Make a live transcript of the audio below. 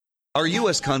Our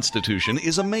U.S. Constitution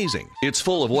is amazing. It's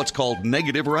full of what's called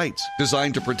negative rights,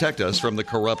 designed to protect us from the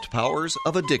corrupt powers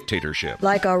of a dictatorship.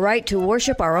 Like our right to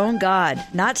worship our own God,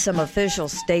 not some official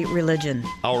state religion.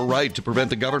 Our right to prevent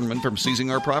the government from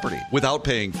seizing our property without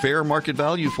paying fair market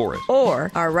value for it.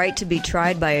 Or our right to be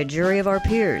tried by a jury of our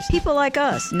peers, people like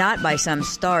us, not by some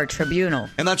star tribunal.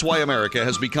 And that's why America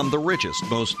has become the richest,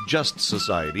 most just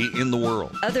society in the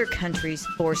world. Other countries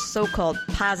force so-called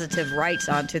positive rights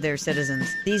onto their citizens.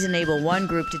 These enable one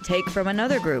group to take from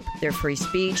another group their free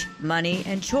speech, money,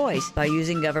 and choice by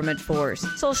using government force.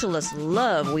 Socialists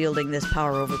love wielding this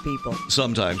power over people.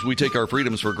 Sometimes we take our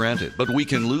freedoms for granted, but we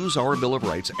can lose our Bill of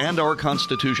Rights and our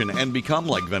Constitution and become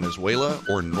like Venezuela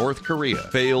or North Korea,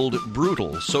 failed,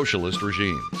 brutal socialist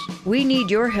regimes. We need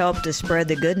your help to spread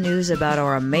the good news about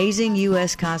our amazing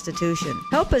U.S. Constitution.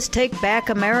 Help us take back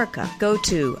America. Go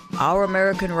to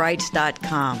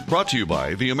ouramericanrights.com. Brought to you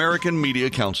by the American Media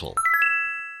Council.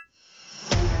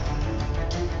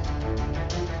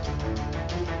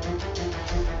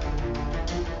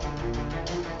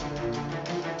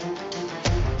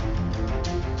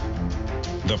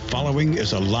 The following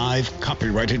is a live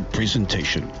copyrighted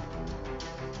presentation.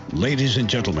 Ladies and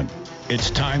gentlemen, it's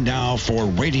time now for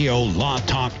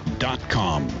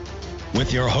RadioLawTalk.com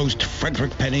with your host,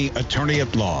 Frederick Penny, attorney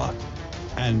at law.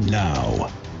 And now,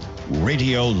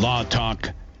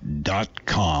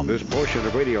 RadioLawTalk.com. This portion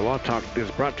of Radio Law Talk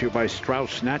is brought to you by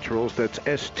Strauss Naturals. That's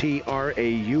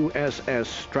STRAUSS,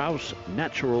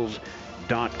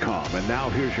 StraussNaturals.com. And now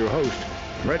here's your host,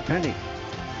 Fred Penny.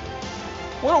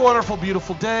 What a wonderful,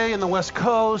 beautiful day in the West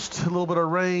Coast. A little bit of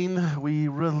rain. We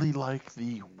really like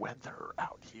the weather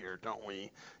out here, don't we?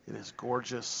 It is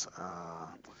gorgeous.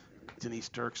 Denise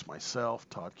Dirks, myself,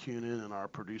 Todd Cunin, and our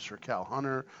producer, Cal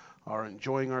Hunter, are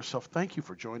enjoying ourselves. Thank you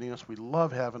for joining us. We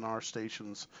love having our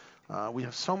stations. We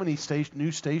have so many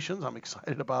new stations. I'm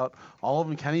excited about all of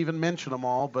them. Can't even mention them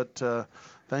all, but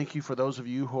thank you for those of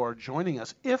you who are joining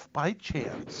us. If by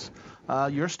chance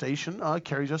your station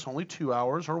carries us only 2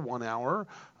 hours or 1 hour,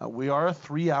 we are a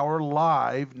 3-hour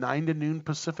live, 9 to noon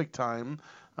Pacific time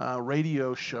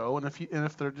radio show. And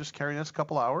if they're just carrying us a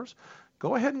couple hours,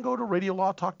 go ahead and go to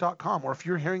RadioLawTalk.com. Or if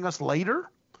you're hearing us later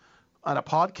on a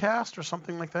podcast or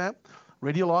something like that,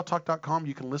 RadioLawTalk.com,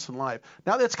 you can listen live.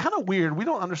 Now, it's kind of weird. We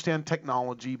don't understand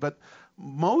technology, but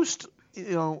most,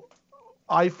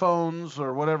 iPhones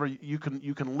or whatever, you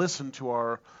can listen to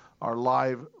our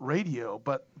live radio.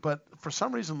 But for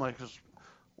some reason, I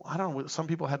don't know, some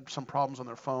people had some problems on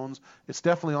their phones. It's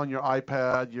definitely on your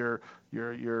iPad, your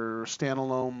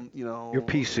standalone, your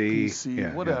PC,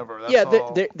 yeah, whatever. Yeah,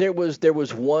 there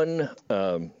was one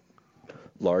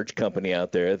large company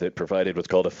out there that provided what's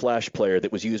called a flash player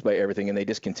that was used by everything, and they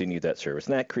discontinued that service.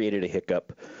 And that created a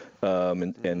hiccup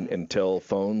until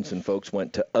phones and folks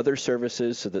went to other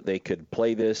services so that they could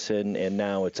play this, and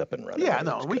now it's up and running. Yeah,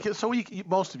 no,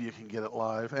 most of you can get it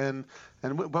live,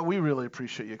 but we really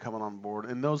appreciate you coming on board.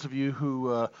 And those of you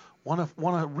who want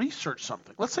to research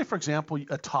something, let's say, for example,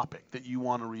 a topic that you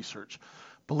want to research.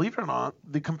 Believe it or not,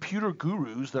 the computer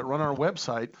gurus that run our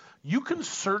website, you can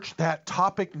search that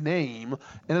topic name,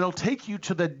 and it'll take you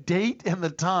to the date and the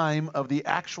time of the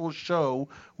actual show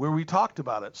where we talked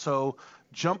about it. So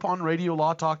jump on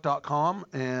RadioLawTalk.com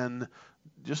and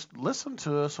just listen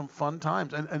to some fun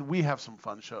times. And we have some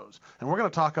fun shows. And we're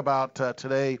going to talk about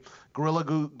today, Gorilla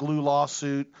Glue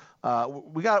lawsuit.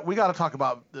 We got to talk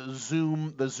about the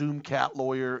Zoom cat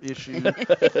lawyer issue, and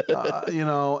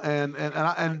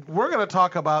we're going to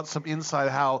talk about some insight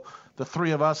how the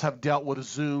three of us have dealt with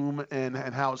Zoom and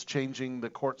how it's changing the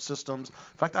court systems.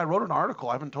 In fact, I wrote an article,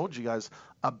 I haven't told you guys,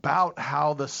 about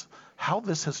how this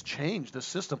has changed the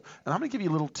system. And I'm going to give you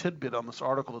a little tidbit on this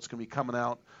article that's going to be coming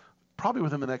out probably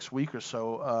within the next week or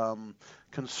so,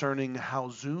 concerning how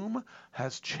Zoom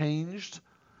has changed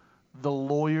the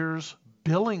lawyer's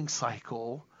billing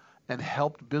cycle and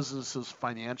helped businesses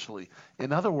financially.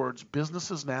 In other words,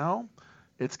 businesses now,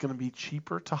 it's going to be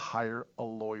cheaper to hire a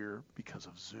lawyer because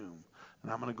of Zoom.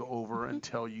 And I'm going to go over and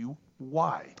tell you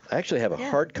why. I actually have a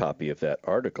hard copy of that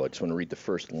article. I just want to read the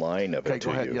first line of it to you.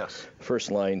 Okay, go ahead, yes.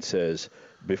 First line says,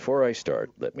 "Before I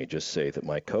start, let me just say that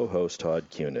my co-host Todd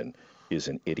Cunin is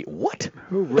an idiot." What?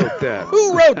 Who wrote that?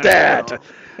 Who wrote that?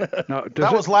 No,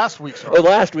 that was last week's article. Oh,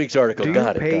 last week's article. Do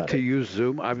Got you it, pay got to it. use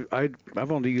Zoom?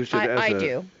 I've only used it I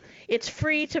do. It's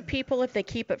free to people if they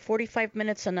keep it 45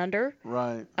 minutes and under.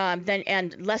 Right.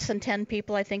 And less than 10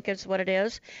 people, I think is what it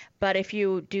is. But if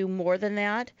you do more than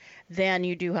that, then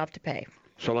you do have to pay.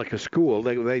 So like a school,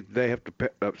 they have to pay,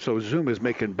 so Zoom is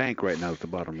making bank right now is the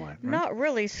bottom line. Right? Not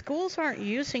really. Schools aren't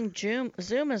using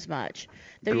Zoom as much.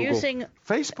 They're Google. using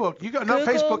Facebook. You got Google. not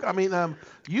Facebook. I mean,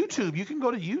 YouTube. You can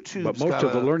go to YouTube. But most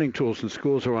of the learning tools in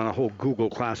schools are on a whole Google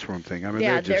Classroom thing. I mean,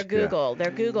 they're just, Google. They're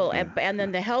Google, and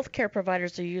then the healthcare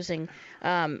providers are using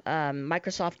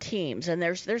Microsoft Teams, and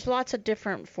there's lots of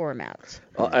different formats.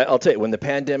 I'll tell you, when the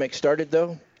pandemic started,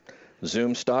 though,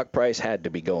 Zoom stock price had to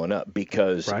be going up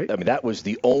because I mean that was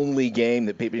the only game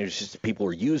that people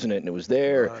were using it and it was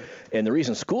there. Right. And the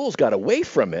reason schools got away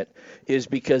from it is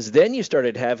because then you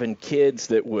started having kids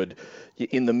that would,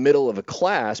 in the middle of a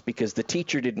class, because the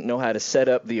teacher didn't know how to set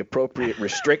up the appropriate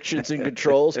restrictions and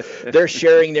controls, they're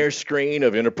sharing their screen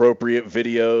of inappropriate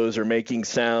videos or making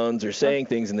sounds or saying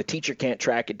things, and the teacher can't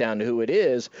track it down to who it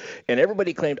is. And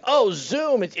everybody claimed, oh,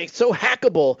 Zoom, it's so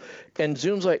hackable. And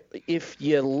Zoom's like, if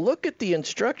you look at the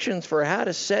instructions for how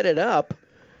to set it up,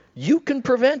 you can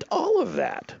prevent all of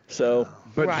that. So.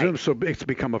 But Zoom, so it's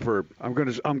become a verb. I'm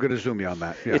gonna zoom you on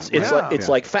that. Yeah. It's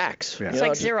like fax. Yeah. It's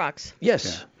like Xerox. Yes.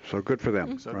 Yeah. So good for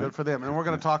them. So good for them. And we're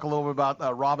going to talk a little bit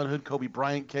about Robin Hood, Kobe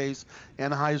Bryant case,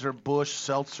 Anheuser-Busch,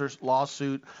 Seltzer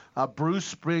lawsuit,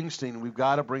 Bruce Springsteen. We've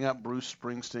got to bring up Bruce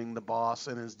Springsteen, the boss,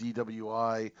 and his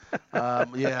DWI.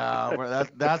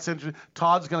 That's interesting.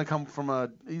 Todd's going to come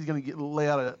from he's going to lay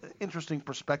out an interesting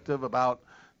perspective about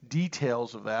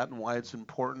details of that and why it's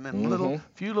important, and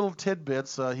few little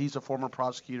tidbits. He's a former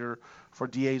prosecutor for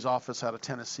DA's office out of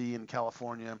Tennessee and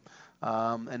California,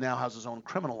 and now has his own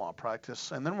criminal law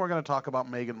practice. And then we're going to talk about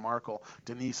Meghan Markle.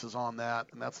 Denise is on that,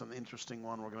 and that's an interesting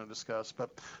one we're going to discuss. But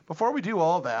before we do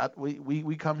all that,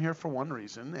 we come here for one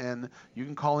reason, and you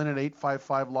can call in at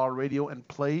 855-LAW-RADIO and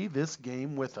play this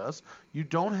game with us. You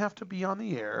don't have to be on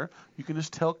the air. You can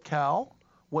just tell Cal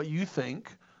what you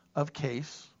think of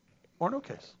case or no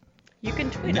case. You can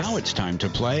tweet us. Now it's time to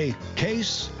play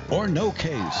Case or No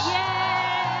Case.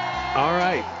 Yay! All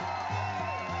right.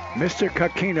 Mr.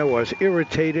 Kakina was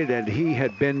irritated and he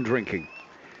had been drinking.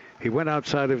 He went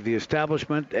outside of the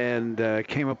establishment and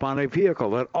came upon a vehicle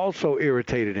that also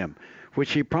irritated him,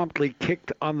 which he promptly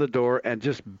kicked on the door and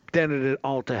just dented it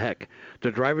all to heck. The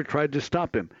driver tried to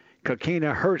stop him.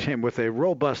 Kakina hurt him with a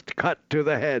robust cut to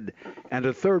the head, and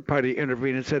a third party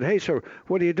intervened and said, "Hey, sir,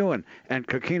 what are you doing?" And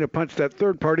Kakina punched that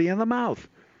third party in the mouth.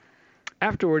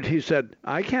 Afterward, he said,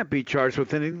 "I can't be charged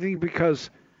with anything because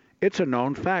it's a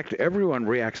known fact. Everyone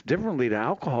reacts differently to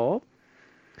alcohol."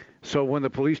 So when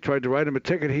the police tried to write him a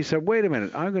ticket, he said, "Wait a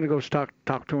minute, I'm going to go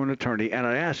talk to an attorney, and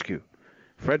I ask you,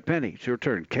 Fred Penny, it's your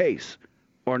turn. Case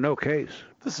or no case?"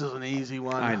 This is an easy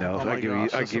one. I know. Oh I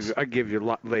give you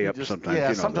layups sometimes. Yeah, you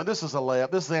know sometimes this is a layup.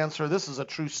 This is the answer. This is a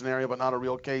true scenario, but not a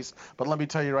real case. But let me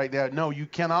tell you right now, no, you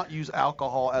cannot use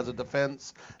alcohol as a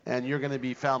defense, and you're going to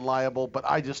be found liable. But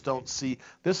I just don't see.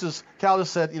 This is Cal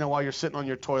just said, while you're sitting on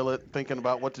your toilet thinking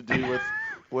about what to do with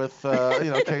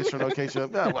case or no case. Yeah,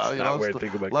 well,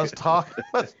 let's talk.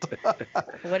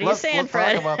 What are you saying,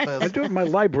 Fred? Talk about this. I'm doing my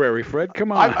library, Fred.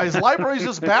 Come on. His library's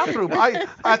his bathroom.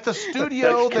 At the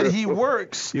studio that he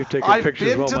works. You're taking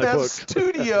pictures of all my books. I've been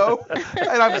to that studio,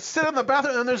 and I'm sitting in the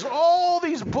bathroom, and there's all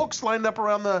these books lined up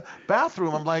around the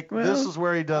bathroom. I'm like, this is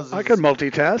where he does. I can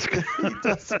multitask. He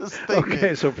does his thing.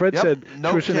 Okay, so Fred said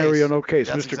no true scenario, no case.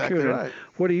 That's Mr. exactly Kunin, right.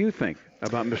 what do you think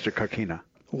about Mr. Kakina?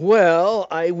 Well,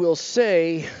 I will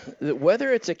say that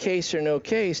whether it's a case or no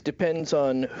case depends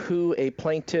on who a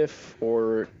plaintiff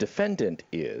or defendant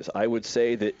is. I would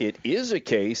say that it is a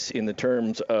case in the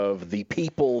terms of the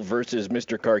people versus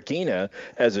Mr. Kakina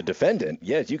as a defendant.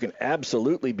 Yes, you can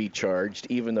absolutely be charged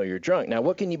even though you're drunk. Now,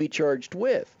 what can you be charged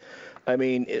with? I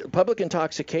mean, public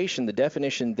intoxication, the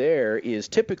definition there is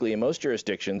typically in most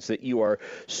jurisdictions that you are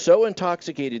so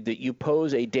intoxicated that you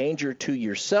pose a danger to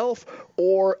yourself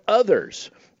or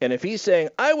others. And if he's saying,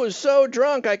 I was so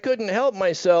drunk I couldn't help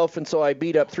myself and so I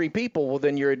beat up 3 people, well,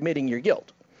 then you're admitting your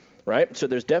guilt. Right? So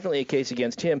there's definitely a case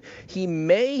against him. He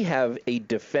may have a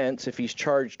defense if he's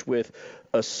charged with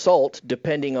assault,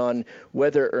 depending on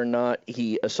whether or not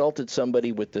he assaulted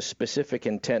somebody with the specific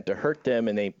intent to hurt them,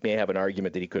 and they may have an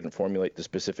argument that he couldn't formulate the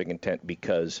specific intent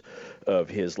because of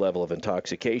his level of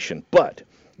intoxication. But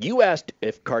you asked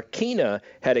if Kakina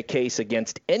had a case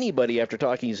against anybody after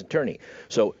talking to his attorney.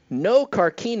 So no,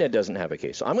 Kakina doesn't have a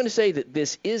case. So I'm going to say that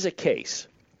this is a case.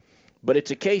 But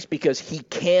it's a case because he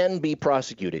can be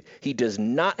prosecuted. He does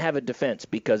not have a defense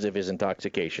because of his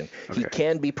intoxication. Okay. He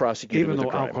can be prosecuted even with though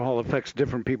a crime. Alcohol affects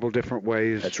different people different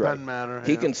ways. That's right. Doesn't matter.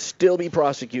 He can still be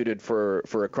prosecuted for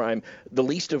a crime, the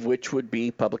least of which would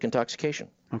be public intoxication.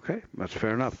 Okay, that's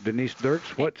fair enough. Denise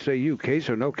Dirks, what say you, case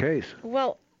or no case?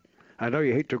 Well, I know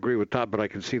you hate to agree with Todd, but I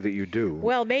can see that you do.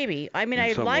 Well, maybe. I mean, In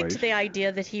I some liked ways. the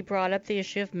idea that he brought up the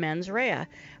issue of mens rea,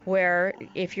 where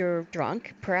if you're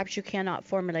drunk, perhaps you cannot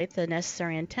formulate the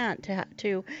necessary intent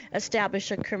to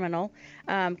establish a criminal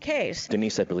case.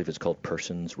 Denise, I believe it's called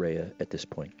persons rea at this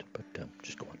point, but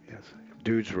just go on. Yes.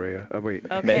 Dudes rea. Oh, wait.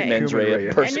 Okay. Men's Human rea. rea.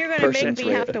 And you're going to make persons me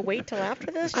rea. have to wait till after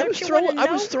this? I Don't was, you want to know?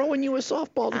 I was throwing you a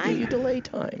softball to give you delay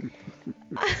time.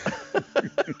 We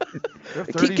have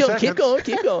 30 seconds.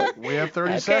 Keep going. We have 30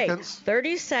 Okay, seconds.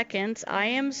 30 seconds. I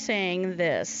am saying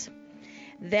this,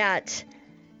 that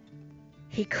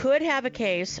he could have a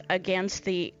case against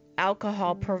the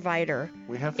alcohol provider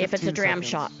We have if it's a 15 dram seconds.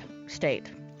 shop state.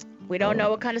 We don't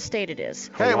know what kind of state it is.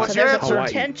 Hey, what's so your there's answer? a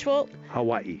potential.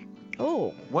 Hawaii.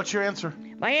 Oh, What's your answer?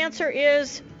 my answer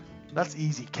is That's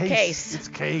easy. Case. Case. It's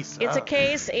case. it's a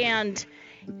case, and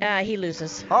he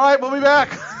loses. All right, we'll be back.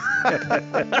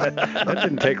 That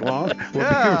didn't take long. We'll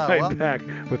Yeah, be right well- back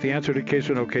with the answer to case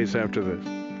or no case after this.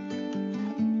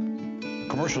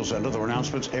 Commercials and other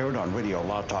announcements aired on Radio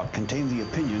Law Talk contain the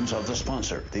opinions of the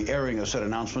sponsor. The airing of said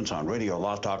announcements on Radio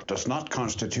Law Talk does not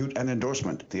constitute an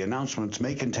endorsement. The announcements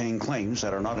may contain claims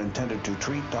that are not intended to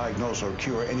treat, diagnose, or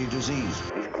cure any disease.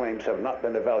 These claims have not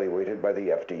been evaluated by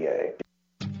the FDA.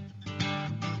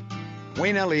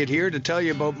 Wayne Elliott here to tell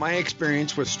you about my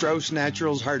experience with Strauss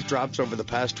Naturals Heart Drops over the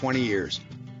past 20 years.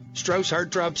 Strauss Heart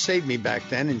Drops saved me back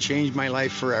then and changed my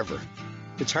life forever.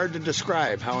 It's hard to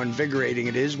describe how invigorating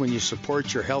it is when you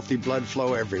support your healthy blood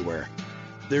flow everywhere.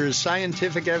 There is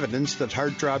scientific evidence that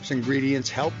Heart Drops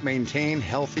ingredients help maintain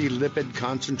healthy lipid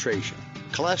concentration.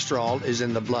 Cholesterol is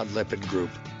in the blood lipid group.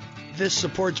 This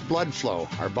supports blood flow,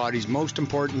 our body's most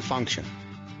important function.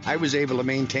 I was able to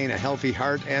maintain a healthy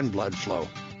heart and blood flow.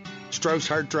 Strauss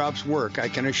Heart Drops work, I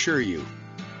can assure you.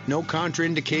 No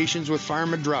contraindications with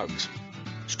pharma drugs.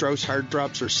 Strauss Heart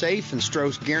Drops are safe, and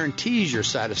Strauss guarantees your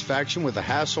satisfaction with a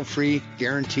hassle-free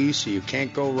guarantee, so you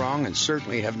can't go wrong and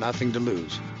certainly have nothing to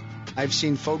lose. I've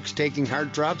seen folks taking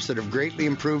Heart Drops that have greatly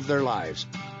improved their lives.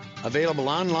 Available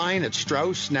online at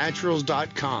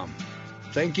StraussNaturals.com.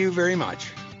 Thank you very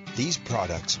much. These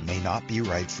products may not be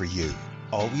right for you.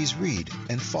 Always read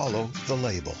and follow the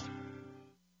label.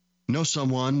 Know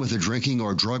someone with a drinking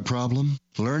or drug problem?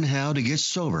 Learn how to get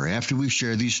sober after we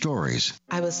share these stories.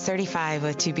 I was 35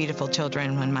 with 2 beautiful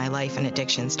children when my life and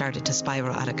addiction started to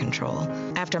spiral out of control.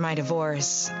 After my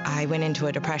divorce, I went into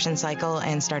a depression cycle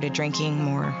and started drinking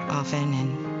more often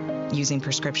and using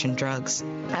prescription drugs.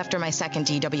 After my second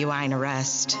DWI and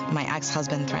arrest, my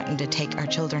ex-husband threatened to take our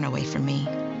children away from me.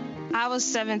 I was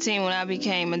 17 when I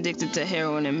became addicted to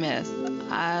heroin and meth.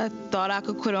 I thought I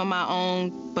could quit on my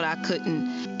own, but I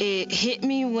couldn't. It hit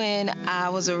me when I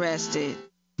was arrested.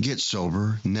 Get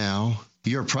sober now.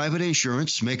 Your private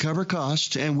insurance may cover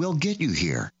costs and we'll get you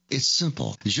here. It's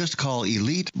simple. Just call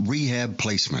Elite Rehab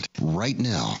Placement right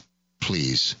now.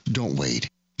 Please, don't wait.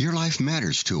 Your life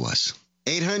matters to us.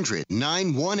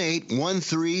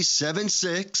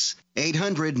 800-918-1376.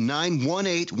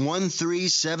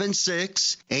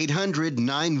 800-918-1376.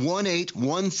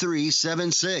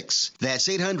 800-918-1376. That's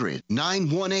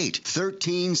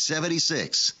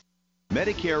 800-918-1376.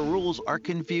 Medicare rules are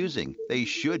confusing. They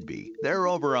should be. There are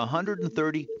over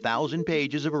 130,000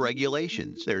 pages of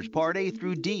regulations. There's Part A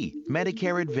through D,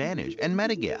 Medicare Advantage, and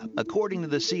Medigap. According to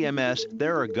the CMS,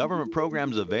 there are government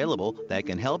programs available that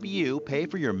can help you pay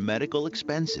for your medical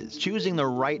expenses. Choosing the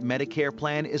right Medicare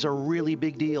plan is a really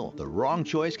big deal. The wrong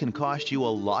choice can cost you a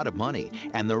lot of money,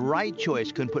 and the right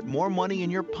choice can put more money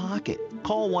in your pocket.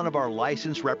 Call one of our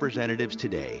licensed representatives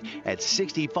today. At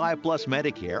 65 Plus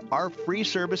Medicare, our free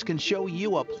service can show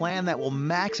you a plan that will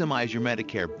maximize your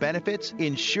Medicare benefits,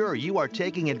 ensure you are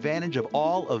taking advantage of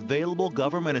all available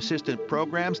government assistance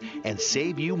programs, and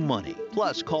save you money.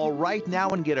 Plus, call right now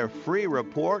and get a free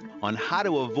report on how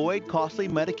to avoid costly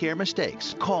Medicare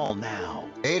mistakes. Call now.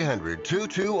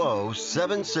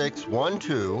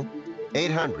 800-220-7612.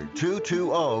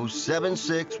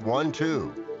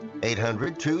 800-220-7612.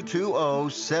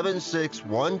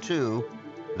 800-220-7612.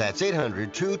 That's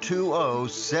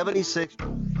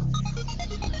 800-220-76.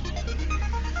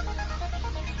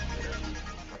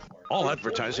 All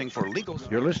advertising for legal.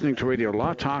 You're listening to Radio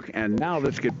Law Talk, and now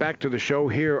let's get back to the show.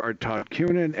 Here are Todd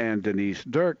Cunin and Denise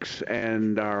Dirks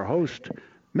and our host,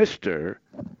 Mr.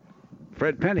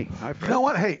 Fred Penny. Hi, Fred. You know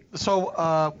what? Hey,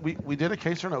 so we did a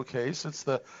case or no case. It's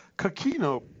the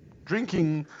Kakino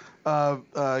drinking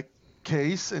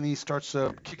case, and he starts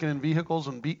kicking in vehicles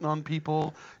and beating on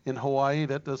people in Hawaii.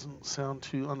 That doesn't sound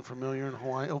too unfamiliar in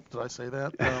Hawaii. Oh, did I say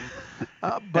that?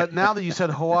 But now that you said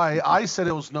Hawaii, I said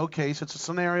it was no case. It's a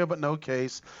scenario, but no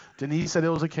case. Denise said it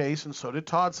was a case, and so did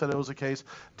Todd said it was a case.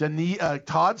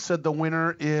 Todd said the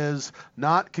winner is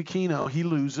not Kikino. He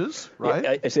loses, right?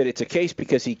 Yeah, I said it's a case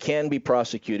because he can be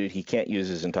prosecuted. He can't use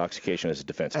his intoxication as a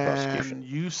defense of prosecution. And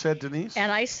you said, Denise?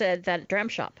 And I said that Dram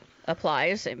Shop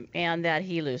applies and that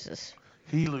he loses.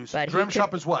 He loses. But Dram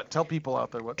Shop is what? Tell people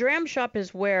out there what. Dram Shop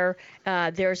is where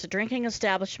there's a drinking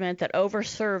establishment that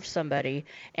overserves somebody,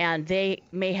 and they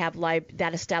may have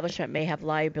that establishment may have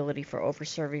liability for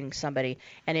overserving somebody,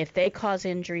 and if they cause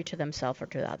injury to themselves or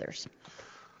to others.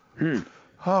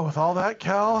 Oh, with all that,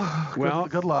 Cal, well,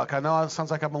 good luck. I know it sounds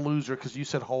like I'm a loser because you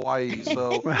said Hawaii,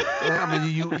 so I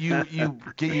mean you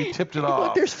tipped it off.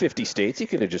 Look, there's 50 states. You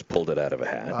could have just pulled it out of a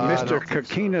hat. Mr.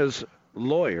 Kakina's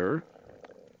lawyer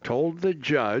told the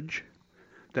judge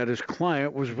that his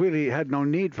client had no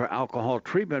need for alcohol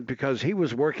treatment because he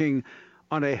was working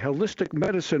on a holistic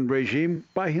medicine regime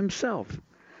by himself.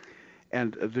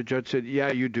 And the judge said,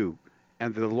 yeah, you do.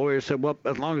 And the lawyer said, well,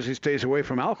 as long as he stays away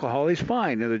from alcohol, he's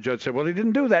fine. And the judge said, well, he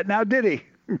didn't do that now, did he?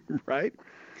 Right?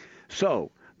 So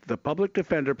the public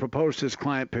defender proposed his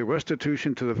client pay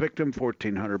restitution to the victim,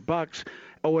 $1,400.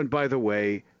 Oh, and by the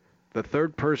way, the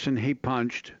third person he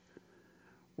punched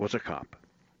was a cop.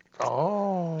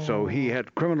 Oh. So he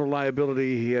had criminal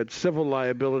liability, he had civil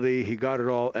liability, he got it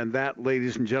all, and that,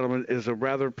 ladies and gentlemen, is a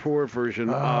rather poor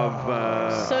version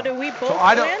of. So do we both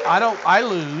win? I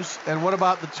lose. And what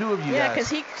about the two of you guys? Yeah, because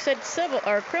he said civil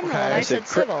or criminal, Okay. and I said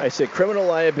civil. I said criminal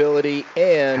liability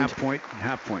and half point.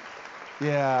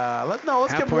 Yeah. Let's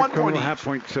half give point 1 criminal, point each. half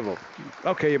point civil.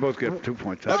 Okay, you both get 2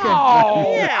 points. Okay.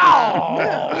 Oh, yeah.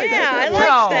 I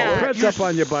like that. Fred's up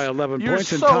on you by 11 you're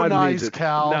points, and so Todd nice, needs it.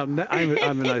 Cal. Now, I'm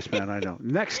a nice man, I know.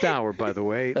 Next hour, by the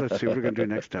way. Let's see what we're going to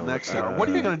do next hour. Next hour. What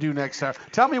are you going to do next hour?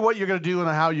 Tell me what you're going to do and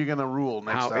how you're going to rule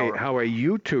next hour. How a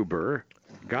YouTuber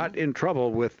got in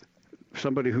trouble with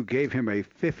somebody who gave him a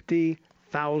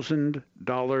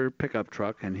 $50,000 pickup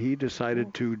truck, and he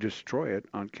decided to destroy it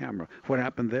on camera. What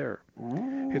happened there?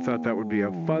 He thought that would be a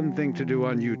fun thing to do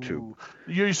on YouTube.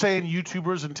 You're saying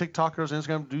YouTubers and TikTokers and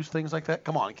Instagram do things like that?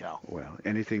 Come on, Cal. Well,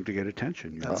 anything to get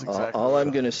attention. That's exactly all I'm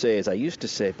going to say is I used to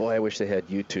say, boy, I wish they had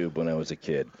YouTube when I was a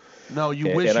kid. No,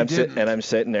 you wish you didn't. And I'm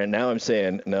sitting there, now I'm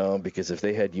saying, no, because if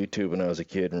they had YouTube when I was a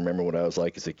kid, remember what I was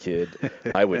like as a kid,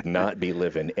 I would not be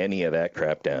living any of that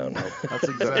crap down. That's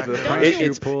exactly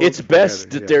It's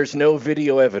best that there's no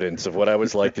video evidence of what I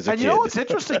was like as a kid. And you know what's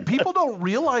interesting? People don't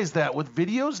realize that with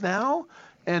videos now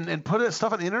and put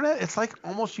stuff on the internet, it's like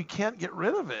almost you can't get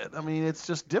rid of it. I mean, it's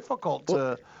just difficult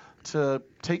to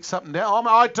take something down.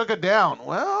 Oh, I took it down.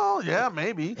 Well, yeah,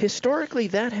 maybe. Historically,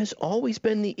 that has always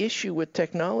been the issue with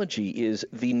technology, is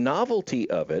the novelty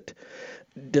of it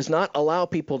does not allow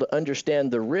people to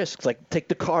understand the risks. Like, take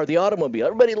the car, the automobile.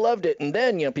 Everybody loved it, and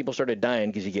then, people started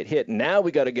dying because you get hit. Now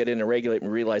we got to get in and regulate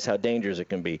and realize how dangerous it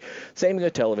can be. Same thing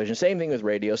with television, same thing with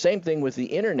radio, same thing with the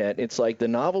internet. It's like the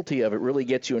novelty of it really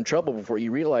gets you in trouble before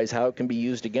you realize how it can be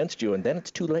used against you, and then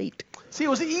it's too late. See, it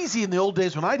was easy in the old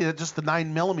days when I did it, just the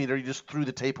 9mm, you just threw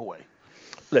the tape away.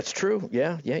 That's true.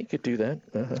 Yeah, you could do that.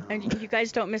 Uh-huh. And you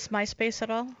guys don't miss MySpace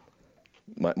at all?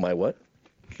 My what?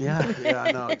 Yeah,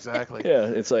 I know, exactly. Yeah,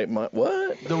 it's like, what?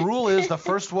 The rule is the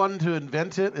first one to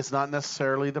invent it is not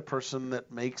necessarily the person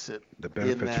that makes it. The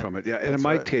benefits from it, yeah. And in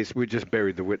my case, we just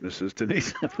buried the witnesses,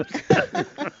 Denise.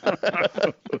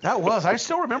 I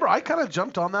still remember, I kind of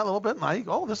jumped on that a little bit,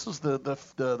 and this is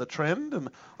the trend. And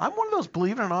I'm one of those,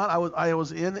 believe it or not, I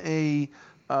was in a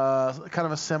kind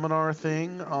of a seminar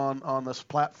thing on this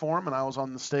platform, and I was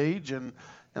on the stage, and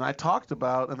I talked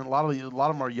about, and a lot of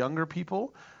them are younger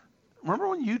people. Remember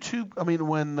when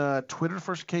when Twitter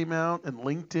first came out and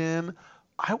LinkedIn?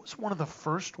 I was one of the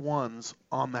first ones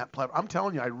on that platform. I'm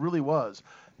telling you, I really was.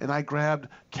 And I grabbed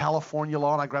California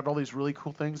law, and I grabbed all these really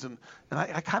cool things, and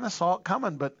I kind of saw it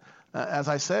coming. But as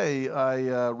I say,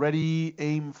 I ready,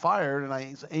 aim, fired, and I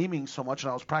was aiming so much,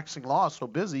 and I was practicing law so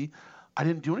busy, I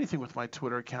didn't do anything with my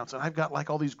Twitter accounts. And I've got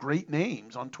like all these great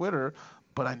names on Twitter,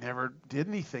 but I never did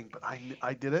anything. But I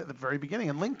did it at the very beginning,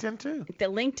 and LinkedIn too. The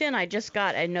LinkedIn, I just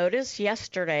got a notice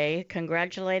yesterday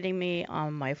congratulating me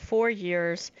on my 4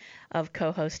 years of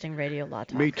co-hosting Radio Law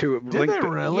Talk. Me too. Did they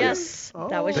really? Yes,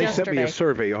 that was they yesterday. They sent me a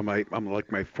survey on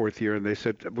my fourth year, and they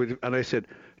said, and I said,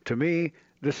 to me,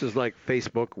 this is like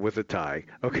Facebook with a tie.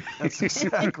 Okay. That's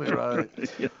exactly right.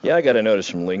 Yeah, I got a notice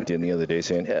from LinkedIn the other day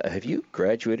saying, have you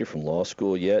graduated from law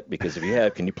school yet? Because if you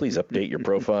have, can you please update your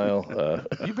profile?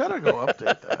 You better go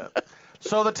update that.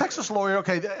 So the Texas lawyer,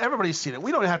 okay, everybody's seen it.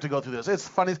 We don't have to go through this. It's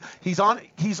funny. He's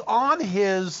on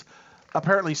his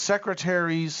apparently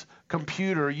secretary's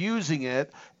computer using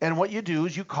it, and what you do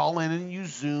is you call in and you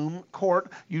Zoom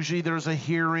court. Usually there's a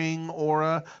hearing or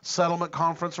a settlement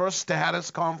conference or a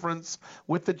status conference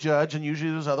with the judge, and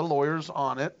usually there's other lawyers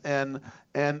on it, and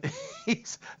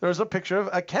there's a picture of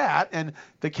a cat, and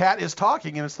the cat is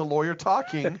talking, and it's the lawyer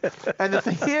talking. And the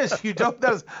thing is,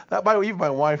 that by the way, even my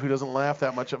wife, who doesn't laugh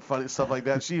that much at funny stuff like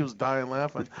that, she was dying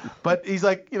laughing. But he's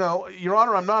like, Your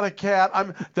Honor, I'm not a cat.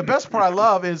 The best part I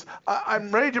love is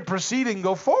I'm ready to proceed and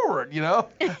go forward. And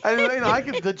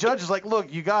the judge is like,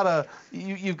 look, you've got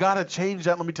to change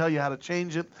that. Let me tell you how to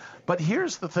change it. But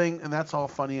here's the thing, and that's all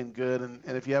funny and good. And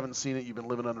if you haven't seen it, you've been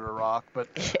living under a rock. But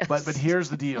here's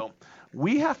the deal.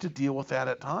 We have to deal with that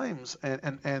at times,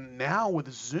 and now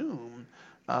with Zoom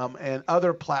and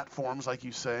other platforms, like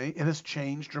you say, it has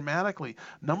changed dramatically.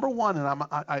 Number one, and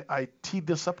I teed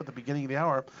this up at the beginning of the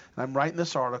hour, and I'm writing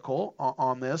this article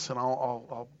on this, and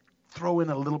I'll throw in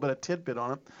a little bit of tidbit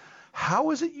on it.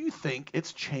 How is it you think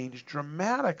it's changed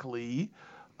dramatically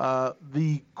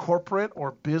the corporate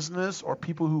or business or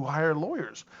people who hire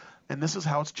lawyers? And this is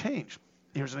how it's changed.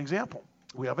 Here's an example.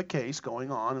 We have a case going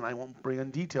on, and I won't bring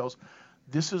in details.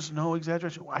 This is no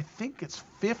exaggeration. I think it's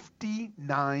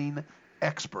 59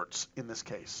 experts in this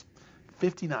case.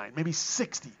 59, maybe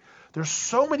 60. There's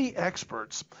so many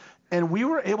experts, and we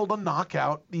were able to knock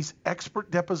out these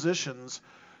expert depositions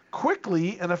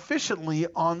quickly and efficiently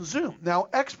on Zoom. Now,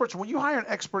 experts, when you hire an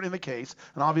expert in the case,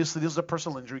 and obviously this is a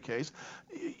personal injury case,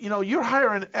 you're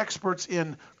hiring experts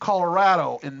in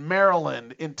Colorado, in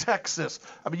Maryland, in Texas.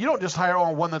 I mean, you don't just hire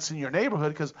on one that's in your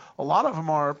neighborhood, because a lot of them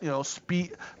are,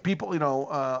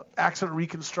 people, accident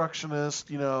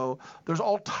reconstructionists, there's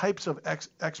all types of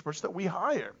experts that we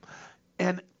hire.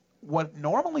 And what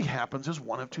normally happens is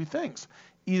one of two things.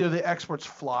 Either the experts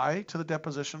fly to the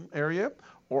deposition area,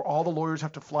 or all the lawyers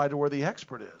have to fly to where the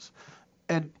expert is.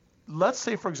 And let's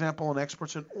say, for example, an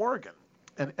expert's in Oregon,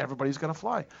 and everybody's going to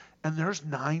fly. And there's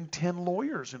 9-10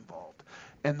 lawyers involved.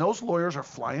 And those lawyers are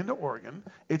flying to Oregon.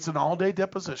 It's an all-day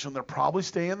deposition. They're probably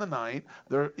staying the night.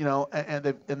 They're,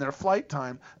 and in their flight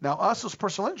time. Now, us as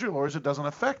personal injury lawyers, it doesn't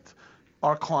affect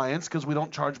our clients because we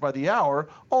don't charge by the hour,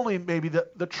 only maybe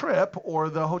the trip or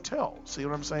the hotel. See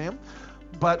what I'm saying?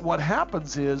 But what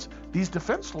happens is these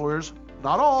defense lawyers,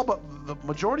 not all, but the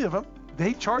majority of them,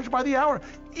 they charge by the hour,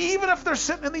 even if they're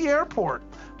sitting in the airport.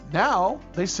 Now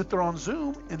they sit there on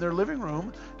Zoom in their living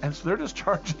room, and so they're just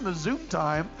charging the Zoom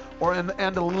time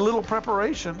and a little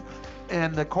preparation.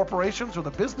 And the corporations or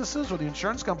the businesses or the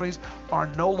insurance companies are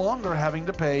no longer having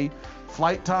to pay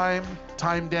flight time,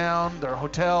 time down, their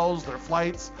hotels, their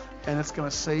flights, and it's going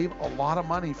to save a lot of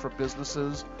money for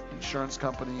businesses, insurance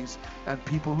companies, and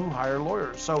people who hire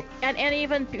lawyers. So and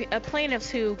even plaintiffs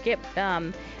who get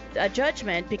a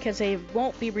judgment because they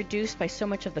won't be reduced by so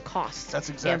much of the costs. That's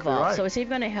exactly involved. right. So it's even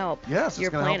going to help. Yes, it's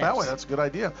going to help that way. That's a good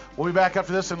idea. We'll be back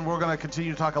after this, and we're going to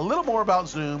continue to talk a little more about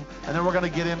Zoom, and then we're going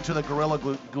to get into the Gorilla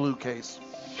Glue case.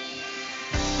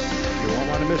 You won't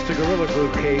want to miss the Gorilla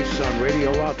Glue case on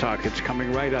Radio Law Talk. It's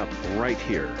coming right up, right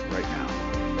here, right now.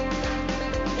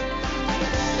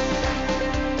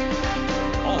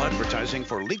 All advertising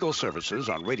for legal services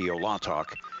on Radio Law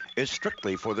Talk is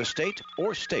strictly for the state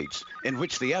or states in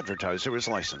which the advertiser is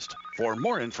licensed. For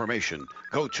more information,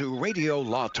 go to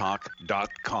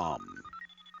radiolawtalk.com.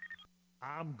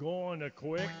 I'm going to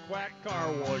Quick Quack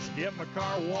Car Wash. Get my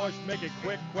car washed, make it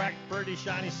quick, quack, pretty,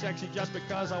 shiny, sexy, just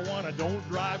because I want to. Don't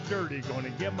drive dirty. Going to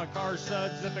get my car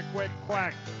suds at the Quick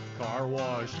Quack Car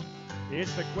Wash.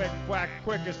 It's the Quick Quack,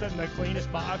 quickest and the cleanest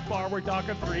by far. We're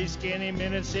talking 3 skinny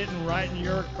minutes sitting right in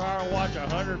your car wash,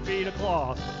 100 feet of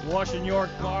cloth, washing your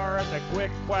car at the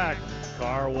Quick Quack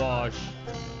Car Wash.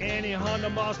 Any Honda,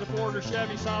 Mazda, Ford, or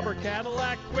Chevy, Sauber,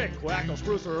 Cadillac, Quick Quack will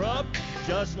spruce her up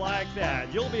just like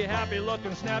that. You'll be happy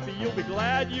looking snappy. You'll be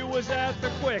glad you was at the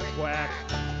Quick Quack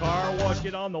Car Wash.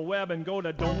 Get on the web and go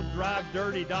to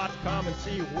don'tdrivedirty.com and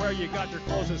see where you got your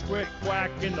closest Quick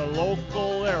Quack in the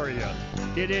local area.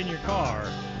 Get in your car,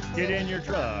 get in your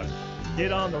truck,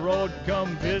 get on the road,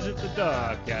 come visit the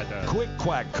duck at the Quick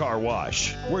Quack Car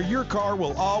Wash, where your car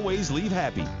will always leave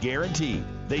happy, guaranteed.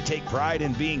 They take pride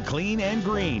in being clean and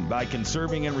green by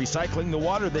conserving and recycling the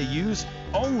water they use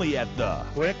only at the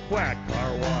Quick Quack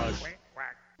Car Wash.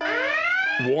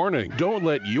 Warning, don't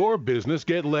let your business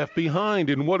get left behind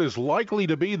in what is likely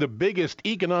to be the biggest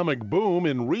economic boom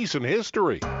in recent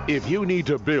history. If you need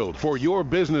to build for your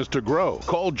business to grow,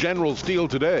 call General Steel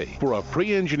today for a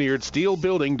pre-engineered steel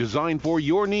building designed for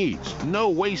your needs. No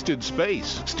wasted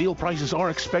space. Steel prices are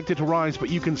expected to rise, but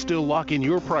you can still lock in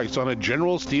your price on a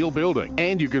General Steel building.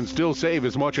 And you can still save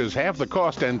as much as half the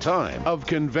cost and time of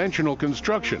conventional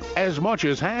construction. As much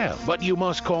as half. But you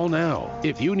must call now.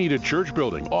 If you need a church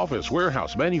building, office,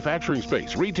 warehouse, manufacturing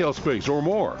space, retail space, or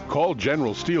more, call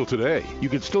General Steel today. You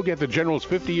can still get the General's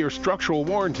 50-year structural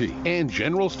warranty and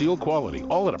General Steel quality,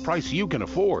 all at a price you can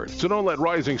afford. So don't let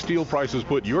rising steel prices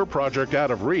put your project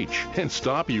out of reach and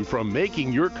stop you from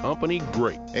making your company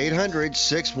great.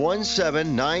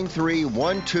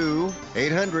 800-617-9312.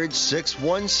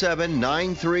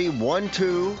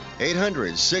 800-617-9312.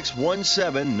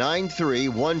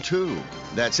 800-617-9312.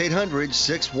 That's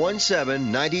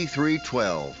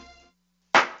 800-617-9312.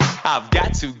 I've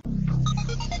got to.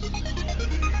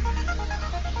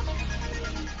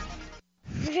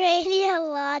 Radio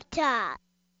Law Talk.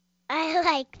 I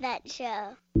like that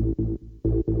show.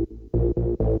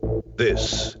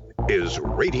 This is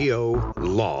Radio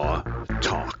Law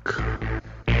Talk.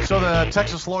 So the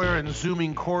Texas lawyer in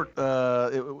Zooming court,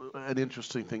 an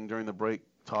interesting thing during the break,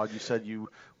 Todd, you said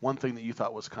one thing that you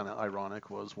thought was kind of ironic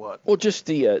was what? Well, just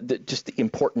the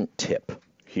important tip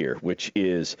here, which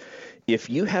is if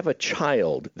you have a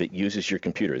child that uses your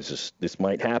computer, this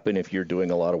might happen if you're doing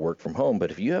a lot of work from home,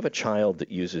 but if you have a child that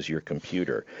uses your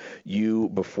computer,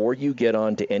 before you get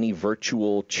onto any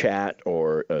virtual chat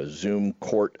or a Zoom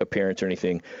court appearance or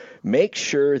anything, make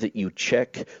sure that you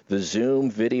check the Zoom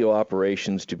video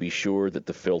operations to be sure that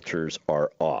the filters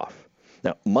are off.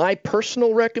 Now, my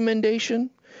personal recommendation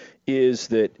is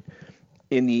that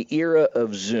in the era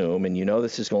of Zoom, and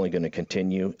this is only going to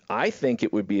continue, I think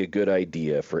it would be a good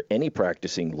idea for any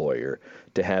practicing lawyer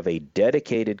to have a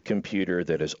dedicated computer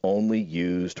that is only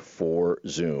used for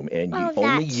Zoom, and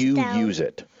only you use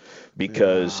it.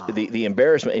 Because the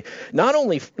embarrassment, not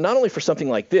only for something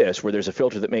like this, where there's a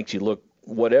filter that makes you look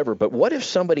whatever, but what if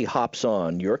somebody hops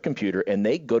on your computer and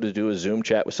they go to do a Zoom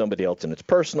chat with somebody else and it's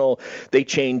personal, they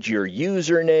change your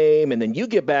username, and then you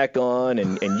get back on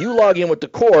and you log in with the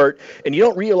court and you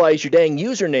don't realize your dang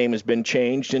username has been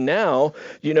changed, and now,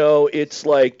 it's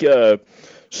like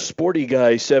Sporty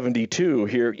Guy 72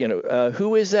 here,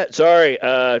 who is that? Sorry,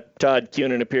 Todd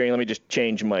Cunin appearing. Let me just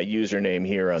change my username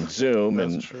here on Zoom.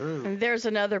 That's true. And there's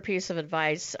another piece of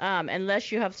advice.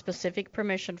 Unless you have specific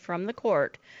permission from the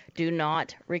court, do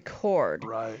not record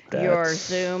your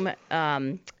Zoom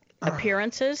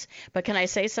appearances. But can I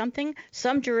say something?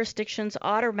 Some jurisdictions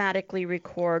automatically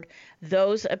record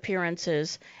those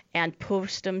appearances and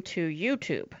post them to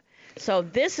YouTube. So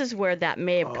this is where that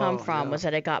may have come from, was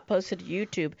that it got posted to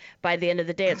YouTube. By the end of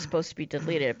the day, it's supposed to be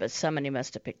deleted, but somebody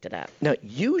must have picked it up. Now,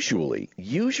 usually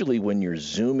when you're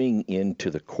Zooming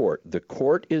into the court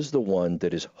is the one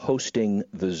that is hosting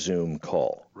the Zoom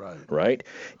call. Right?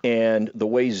 And the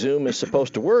way Zoom is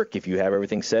supposed to work, if you have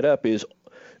everything set up, is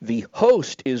the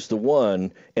host is the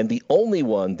one and the only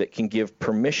one that can give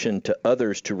permission to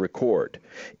others to record.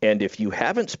 And if you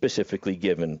haven't specifically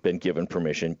been given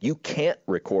permission, you can't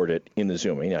record it in the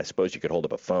Zoom. I mean, I suppose you could hold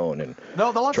up a phone and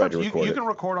try to record it. You can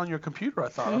record on your computer, I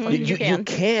thought. You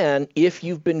can if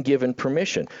you've been given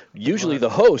permission. Usually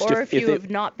the host... Or if you have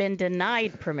not been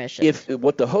denied permission.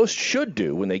 What the host should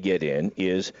do when they get in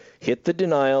is hit the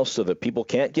denial so that people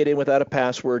can't get in without a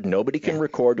password, nobody can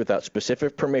record without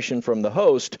specific permission from the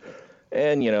host.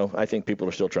 And, I think people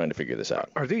are still trying to figure this out.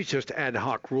 Are these just ad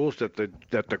hoc rules that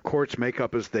the courts make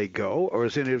up as they go, or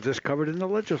is any of this covered in the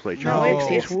legislature? No,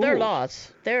 it's their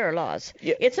laws. There are laws.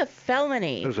 Yeah. It's a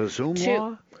felony. There's a Zoom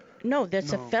law? No,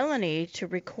 that's a felony to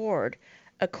record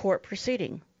a court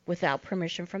proceeding without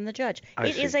permission from the judge.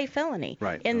 It is a felony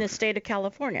in the state of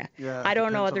California. Yeah, I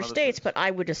don't know other states, but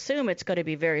I would assume it's going to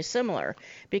be very similar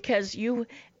because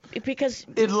recordings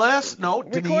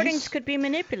could be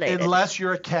manipulated. Unless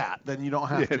you're a cat, then you don't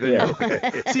have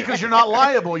to. See, because you're not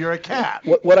liable, you're a cat.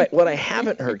 What I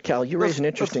haven't heard, Cal, you raise an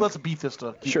interesting... Let's beat this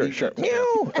to... Sure. Beat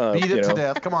it to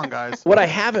death. Come on, guys. What I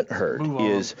haven't heard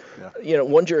is,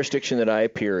 one jurisdiction that I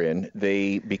appear in,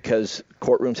 because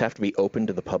courtrooms have to be open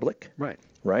to the public.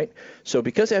 Right? So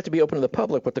because they have to be open to the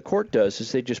public, what the court does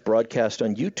is they just broadcast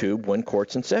on YouTube when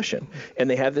court's in session. And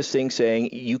they have this thing saying,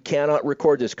 you cannot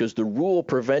record this because the rule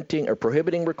preventing or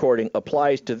prohibiting recording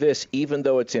applies to this even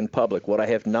though it's in public. What I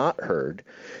have not heard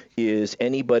is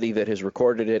anybody that has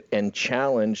recorded it and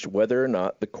challenged whether or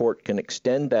not the court can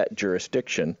extend that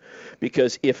jurisdiction.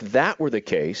 Because if that were the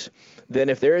case, then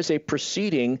if there is a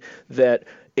proceeding that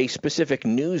a specific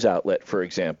news outlet, for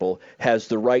example, has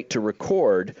the right to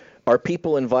record, are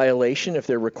people in violation if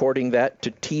they're recording that to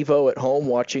TiVo at home,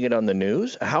 watching it on the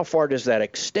news? How far does that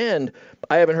extend?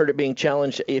 I haven't heard it being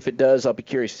challenged. If it does, I'll be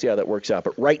curious to see how that works out.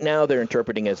 But right now, they're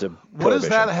interpreting it as a prohibition. What does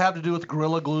that have to do with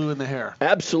Gorilla Glue in the hair?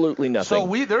 Absolutely nothing.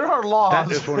 So there are laws.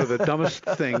 That is one of the dumbest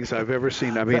things I've ever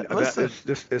seen. I mean, this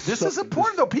is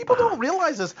important, though. People don't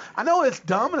realize this. I know it's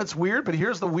dumb and it's weird, but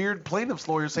here's the weird plaintiff's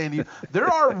lawyer saying to you, there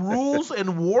are rules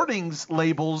and warnings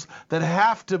labels that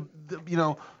have to,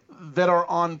 that are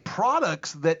on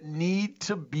products that need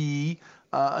to be,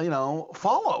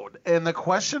 followed. And the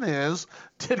question is,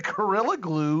 did Gorilla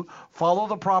Glue follow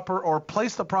the proper or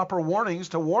place the proper warnings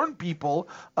to warn people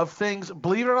of things?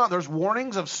 Believe it or not, there's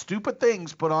warnings of stupid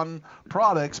things put on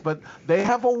products, but they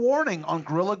have a warning on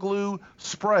Gorilla Glue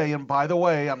spray. And by the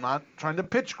way, I'm not trying to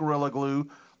pitch Gorilla Glue.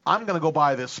 I'm going to go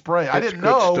buy this spray. I didn't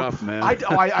know. Stuff, man.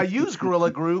 I use Gorilla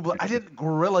Glue, but I didn't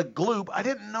I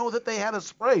didn't know that they had a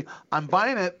spray. I'm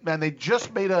buying it, and they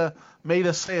just made a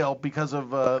sale because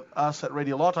of us at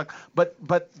Radio Law Talk.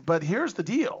 But here's the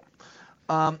deal.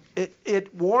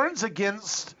 It warns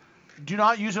against do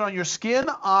not use it on your skin,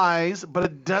 eyes, but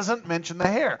it doesn't mention the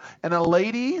hair. And a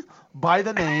lady by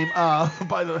the name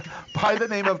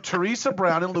of Teresa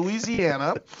Brown in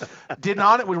Louisiana we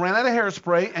ran out of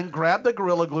hairspray and grabbed the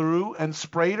Gorilla Glue and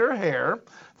sprayed her hair,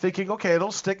 thinking, okay,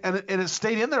 it'll stick, and it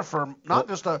stayed in there for not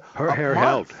just a hair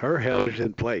month. Her hair was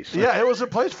in place. Yeah, it was in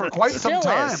place for quite some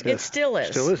time. It still is.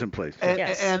 Still is in place.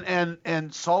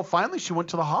 And so finally she went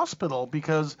to the hospital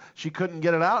because she couldn't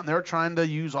get it out, and they're trying to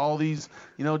use all these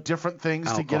different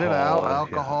things to get it out,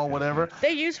 alcohol, whatever.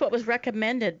 They used what was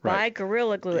recommended by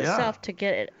Gorilla Glue itself to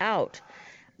get it out.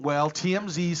 Well,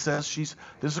 TMZ says this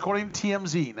is according to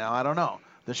TMZ. Now, I don't know,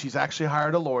 that she's actually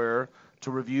hired a lawyer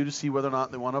to review to see whether or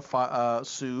not they want to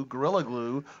sue Gorilla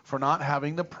Glue for not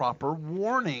having the proper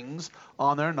warnings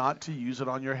on there not to use it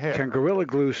on your hair. Can Gorilla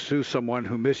Glue sue someone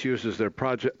who misuses their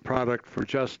product for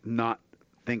just not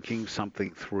thinking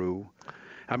something through?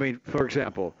 I mean, for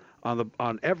example,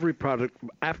 on every product,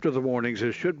 after the warnings,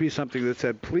 there should be something that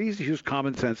said, please use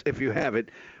common sense if you have it,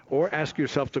 or ask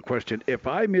yourself the question, if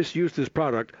I misuse this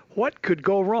product, what could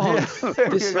go wrong? Yeah,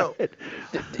 there you go.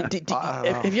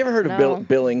 Have you ever heard of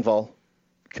Bill Engvall?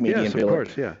 Comedian yes, Bill. Of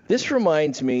course, yeah. This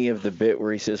reminds me of the bit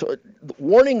where he says,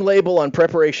 warning label on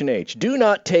Preparation H, do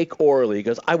not take orally. He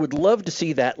goes, I would love to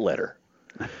see that letter.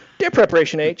 Dear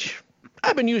Preparation H,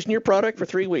 I've been using your product for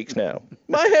 3 weeks now.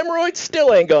 My hemorrhoids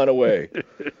still ain't gone away.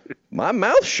 My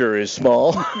mouth sure is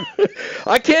small.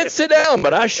 I can't sit down,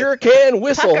 but I sure can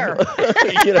whistle.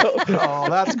 Oh,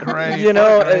 that's great.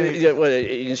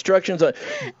 Instructions on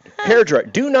hair dryer.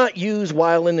 Do not use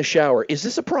while in the shower. Is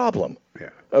this a problem? Yeah.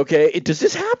 Okay. Does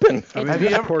this happen? I mean,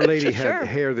 this poor lady had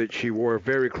hair that she wore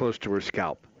very close to her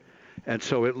scalp. And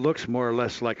so it looks more or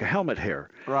less like a helmet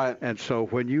hair. Right. And so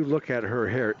when you look at her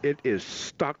hair, it is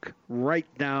stuck right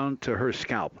down to her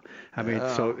scalp. I mean,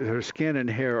 so her skin and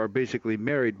hair are basically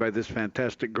married by this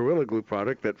fantastic Gorilla Glue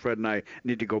product that Fred and I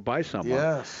need to go buy someone.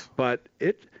 Yes. But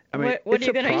what are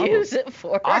you going to use it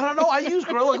for? I don't know. I use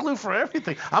Gorilla Glue for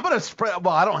everything. I'm going to spray.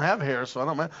 Well, I don't have hair, so I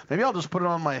don't. Maybe I'll just put it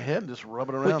on my head and just rub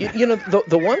it around.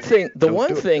 The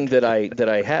one thing that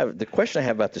I have, the question I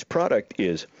have about this product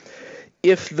is,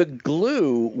 if the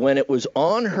glue, when it was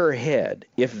on her head,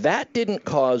 if that didn't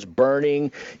cause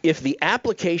burning, if the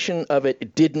application of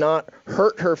it did not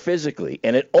hurt her physically,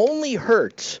 and it only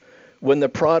hurts when the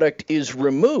product is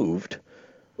removed,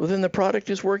 well, then the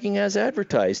product is working as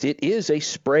advertised. It is a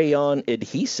spray-on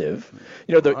adhesive.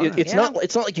 It's not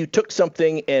like you took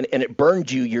something and it burned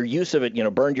you. Your use of it,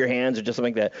 burned your hands or just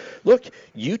something like that. Look,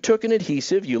 you took an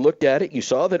adhesive. You looked at it. You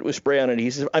saw that it was spray-on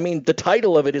adhesive. I mean, the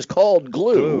title of it is called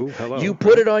glue. Hello. You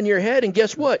put it on your head, and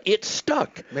guess what? It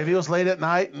stuck. Maybe it was late at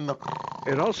night. And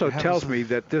it also tells me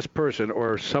that this person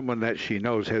or someone that she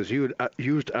knows has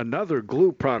used another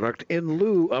glue product in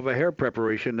lieu of a hair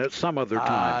preparation at some other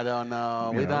time. I don't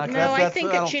know. I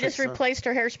think that she just replaced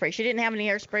her hairspray. She didn't have any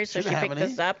hairspray, so she picked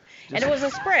this up. And it was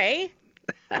a spray.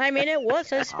 I mean, it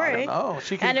was a spray.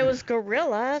 And it was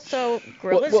Gorilla, so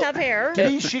gorillas have hair.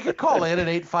 She could call in at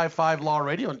 855 Law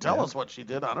Radio and tell us what she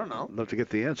did. I don't know. Love to get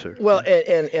the answer. Well,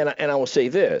 and I will say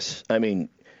this. I mean,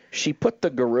 She put the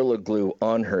Gorilla Glue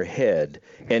on her head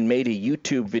and made a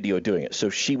YouTube video doing it. So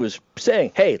she was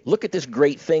saying, hey, look at this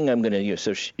great thing I'm going to use.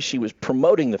 So she was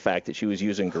promoting the fact that she was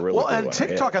using Gorilla Glue. Well, and on her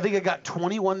TikTok, head. I think it got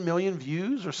 21 million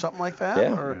views or something like that,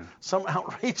 Yeah. or some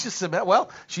outrageous amount.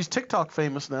 Well, she's TikTok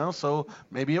famous now, so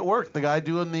maybe it worked. The guy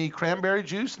doing the cranberry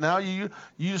juice, now you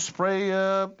spray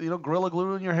Gorilla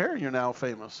Glue in your hair, and you're now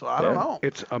famous. So I don't know.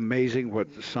 It's amazing what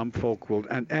some folk will.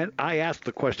 And I asked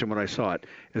the question when I saw it: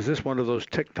 is this one of those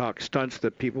TikTok stunts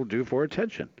that people do for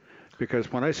attention?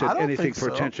 Because when I said I don't anything think for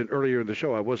so. attention earlier in the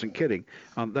show, I wasn't kidding.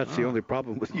 That's the only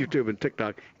problem with YouTube and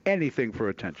TikTok. Anything for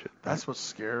attention. That's what's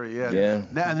scary, yeah. Yeah.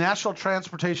 National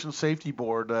Transportation Safety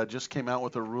Board just came out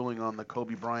with a ruling on the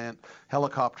Kobe Bryant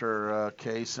helicopter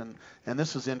case, and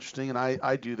this is interesting, and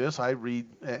I do this. I read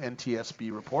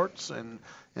NTSB reports, and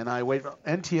I wait.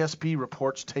 NTSB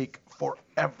reports take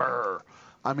forever.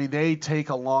 I mean, they take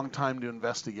a long time to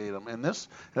investigate them. And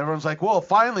everyone's like, well,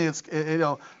 finally, it's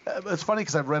funny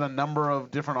because I've read a number of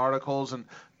different articles, and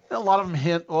a lot of them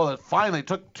hint, it finally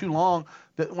took too long.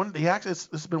 That when the accident,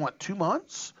 this has been, 2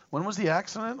 months? When was the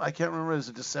accident? I can't remember. Is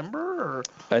it December or?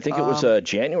 I think it was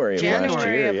January of last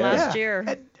year. Last year.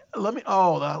 And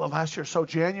last year. So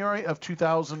January of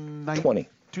 2020.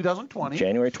 2020.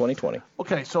 January 2020.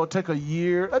 Okay, so it took a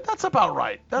year. That's about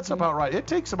right. About right. It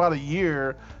takes about a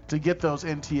year to get those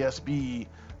NTSB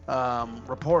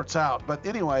reports out. But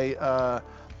anyway,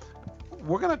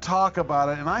 we're going to talk about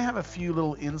it, and I have a few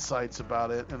little insights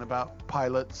about it and about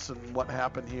pilots and what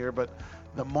happened here. But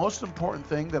the most important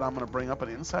thing that I'm going to bring up an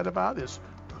insight about is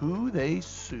who they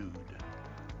sued.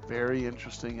 Very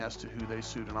interesting as to who they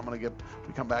sued, and I'm going to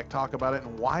we come back, talk about it,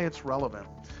 and why it's relevant.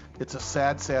 It's a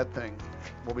sad, sad thing.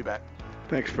 We'll be back.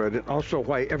 Thanks, Fred. And also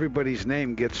why everybody's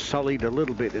name gets sullied a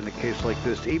little bit in a case like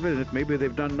this, even if maybe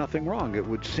they've done nothing wrong. It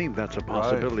would seem that's a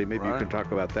possibility. Maybe you can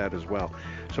talk about that as well.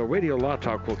 So Radio Law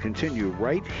Talk will continue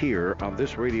right here on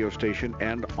this radio station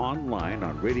and online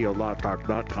on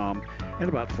radiolawtalk.com in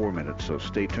about 4 minutes. So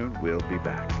stay tuned. We'll be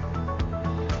back.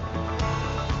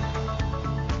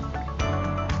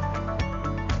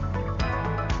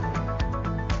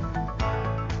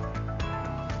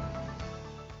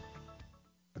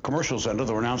 Commercials and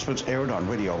other announcements aired on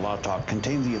Radio Law Talk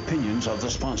contain the opinions of the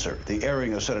sponsor. The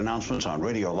airing of said announcements on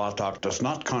Radio Law Talk does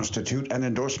not constitute an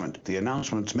endorsement. The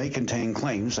announcements may contain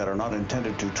claims that are not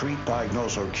intended to treat,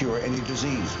 diagnose, or cure any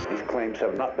disease. These claims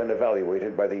have not been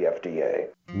evaluated by the FDA.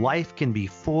 Life can be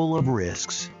full of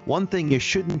risks. One thing you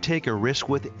shouldn't take a risk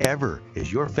with ever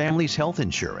is your family's health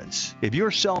insurance. If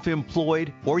you're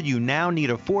self-employed or you now need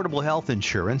affordable health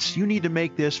insurance, you need to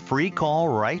make this free call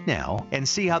right now and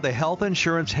see how the Health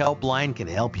Insurance Helpline can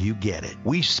help you get it.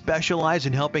 We specialize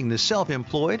in helping the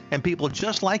self-employed and people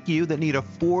just like you that need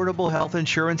affordable health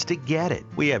insurance to get it.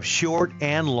 We have short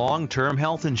and long-term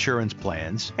health insurance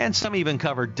plans, and some even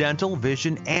cover dental,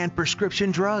 vision, and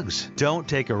prescription drugs. Don't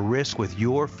take a risk with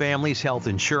your family's health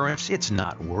insurance. It's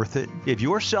not worth it. If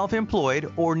you're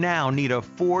self-employed or now need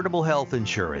affordable health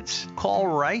insurance, call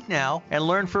right now and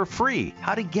learn for free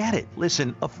how to get it.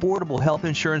 Listen, affordable health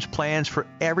insurance plans for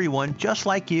everyone just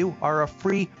like you are a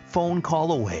free phone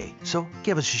call away. So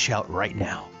give us a shout right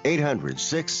now.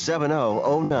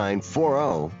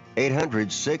 800-670-0940.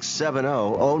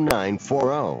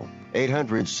 800-670-0940.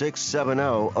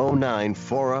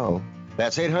 800-670-0940.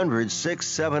 That's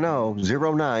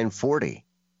 800-670-0940.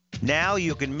 Now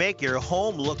you can make your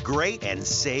home look great and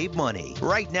save money.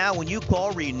 Right now, when you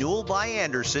call Renewal by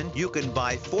Andersen, you can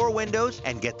buy 4 windows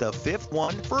and get the 5th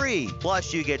one free.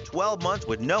 Plus, you get 12 months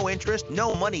with no interest,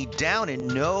 no money down, and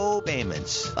no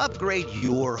payments. Upgrade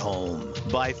your home.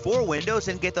 Buy 4 windows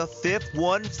and get the 5th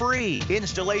one free.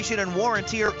 Installation and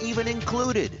warranty are even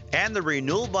included. And the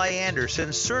Renewal by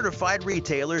Andersen certified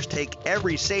retailers take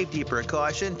every safety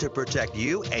precaution to protect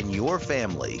you and your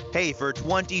family. Hey, for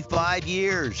 25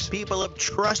 years, people have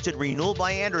trusted Renewal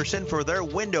by Andersen for their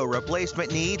window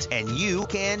replacement needs, and you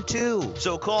can too.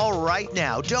 So call right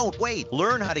now. Don't wait.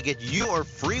 Learn how to get your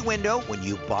free window when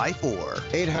you buy 4.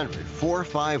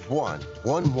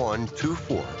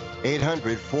 800-451-1124.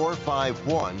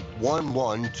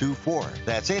 800-451-1124.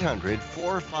 That's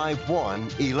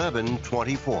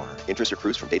 800-451-1124. Interest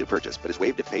accrues from date of purchase, but is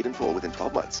waived if paid in full within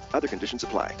 12 months. Other conditions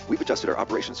apply. We've adjusted our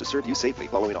operations to serve you safely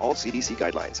following all CDC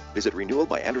guidelines. Visit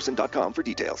renewalbyandersen.com for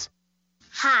details.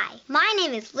 Hi, my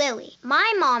name is Lily.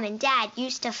 My mom and dad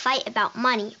used to fight about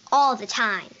money all the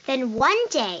time. Then one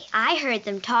day, I heard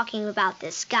them talking about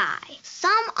this guy,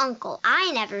 some uncle I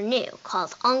never knew,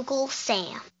 called Uncle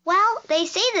Sam. Well, they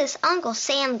say this Uncle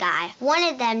Sam guy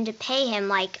wanted them to pay him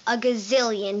like $1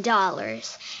 gazillion,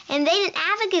 and they didn't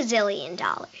have $1 gazillion.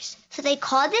 So they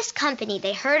called this company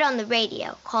they heard on the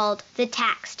radio called the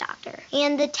Tax Doctor.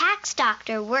 And the Tax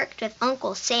Doctor worked with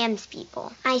Uncle Sam's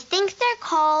people. I think they're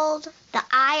called the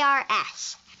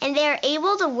IRS. And they were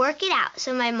able to work it out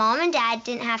so my mom and dad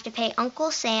didn't have to pay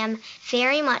Uncle Sam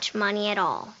very much money at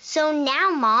all. So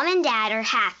now Mom and Dad are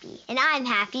happy, and I'm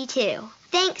happy too.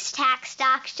 Thanks, Tax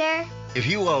Doctor. If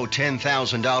you owe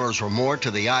 $10,000 or more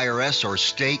to the IRS or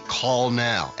state, call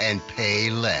now and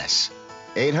pay less.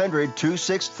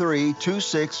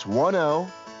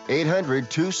 800-263-2610.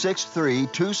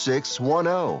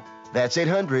 800-263-2610. That's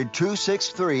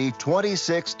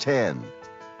 800-263-2610.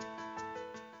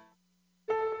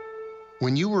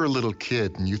 When you were a little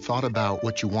kid and you thought about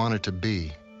what you wanted to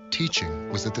be, teaching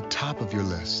was at the top of your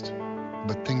list.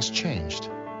 But things changed.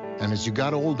 And as you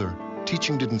got older,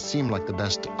 teaching didn't seem like the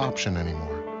best option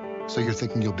anymore. So you're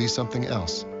thinking you'll be something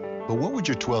else. But what would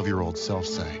your 12-year-old self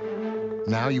say?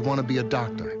 Now you want to be a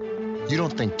doctor. You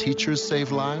don't think teachers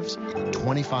save lives?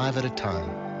 25 at a time.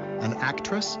 An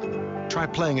actress? Try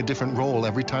playing a different role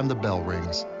every time the bell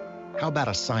rings. How about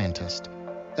a scientist?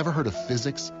 Ever heard of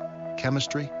physics?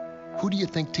 Chemistry? Who do you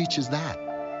think teaches that?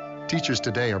 Teachers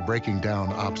today are breaking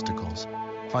down obstacles,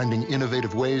 finding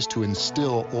innovative ways to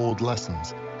instill old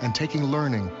lessons, and taking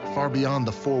learning far beyond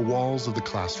the four walls of the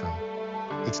classroom.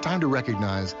 It's time to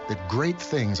recognize that great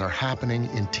things are happening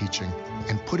in teaching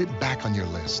and put it back on your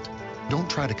list. Don't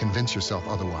try to convince yourself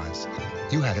otherwise.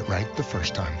 You had it right the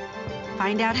first time.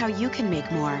 Find out how you can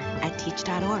make more at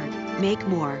teach.org. Make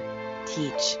more.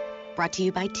 Teach. Brought to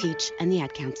you by Teach and the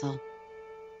Ad Council.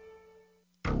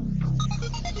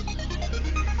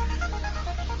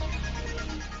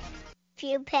 If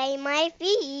you pay my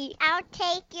fee, I'll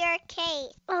take your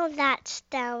case. Oh, that's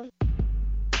dumb.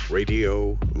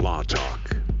 Radio Law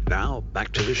Talk. Now,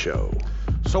 back to the show.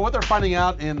 So what they're finding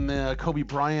out in the Kobe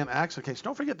Bryant accident case,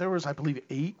 don't forget there was, I believe,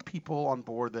 8 people on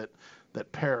board that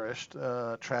perished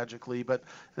tragically. But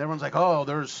everyone's like, oh,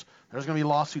 there's going to be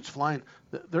lawsuits flying.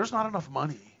 There's not enough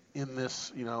money in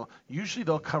this. Usually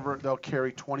they'll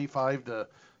carry 25 to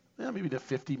maybe to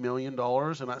 $50 million,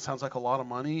 and that sounds like a lot of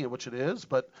money, which it is.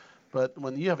 But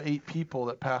when you have 8 people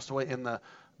that passed away, and the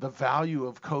value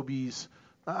of Kobe's,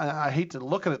 I hate to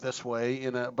look at it this way,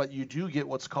 but you do get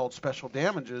what's called special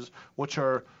damages, which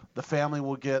are the family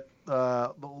will get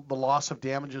the loss of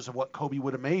damages of what Kobe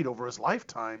would have made over his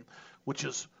lifetime, which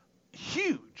is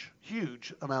huge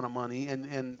amount of money,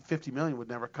 and $50 million would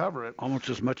never cover it. Almost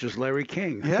as much as Larry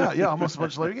King. Yeah, almost as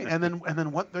much as Larry King. And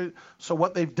then what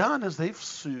they've done is they've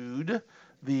sued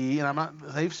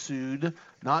they've sued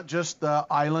not just the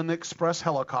Island Express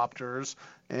helicopters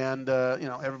and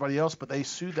everybody else, but they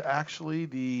sued the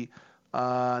the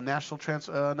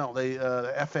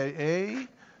FAA.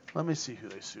 Let me see who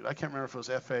they sued. I can't remember if it was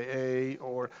FAA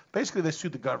or basically they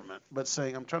sued the government, but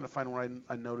saying, I'm trying to find where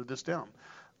I noted this down.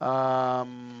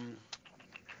 I'm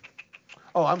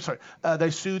sorry. They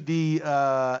sued the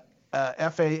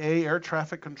FAA air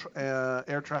traffic controllers.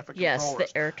 Yes, the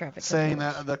air traffic saying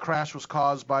controllers. that the crash was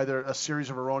caused by a series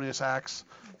of erroneous acts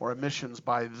or omissions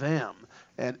by them.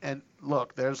 And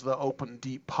look, there's the open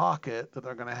deep pocket that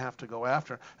they're going to have to go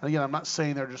after. And again, I'm not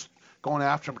saying they're just going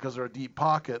after them because they're a deep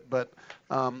pocket, but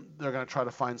they're going to try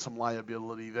to find some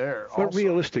liability there. But also.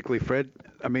 Realistically, Fred,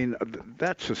 I mean,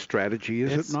 that's a strategy,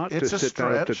 is it not? To sit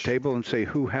down at the table and say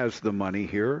who has the money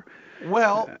here.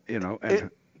 Well, and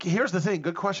here's the thing.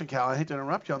 Good question, Cal. I hate to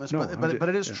interrupt you on this, but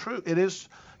it is true. It is.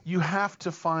 You have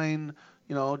to find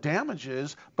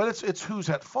damages, but it's who's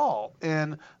at fault.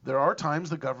 And there are times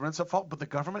the government's at fault, but the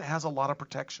government has a lot of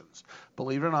protections.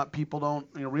 Believe it or not, people don't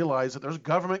realize that there's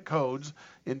government codes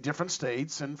in different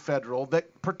states and federal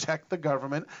that protect the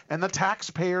government and the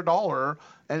taxpayer dollar.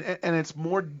 And it's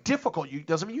more difficult.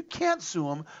 Doesn't mean you can't sue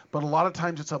them, but a lot of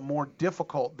times it's more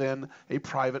difficult than a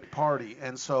private party.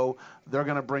 And so they're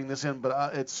going to bring this in.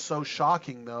 But it's so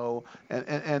shocking, though,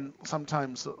 and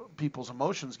sometimes people's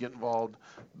emotions get involved.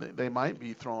 They might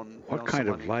be thrown. What kind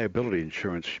of liability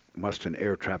insurance must an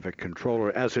air traffic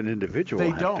controller, as an individual,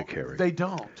 have to carry? They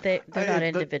don't. They're not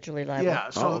individually liable. Yeah,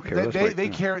 so they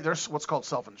carry. They're what's called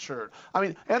self-insured. I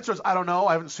mean, answer is I don't know.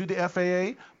 I haven't sued the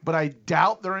FAA, but I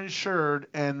doubt they're insured,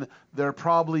 and they're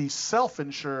probably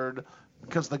self-insured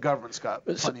because the government's got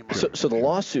plenty of money. So the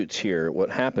lawsuits here,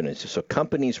 what happened is, so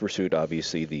companies were sued,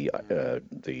 obviously, the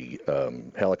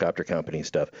helicopter company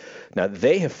stuff. Now,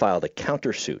 they have filed a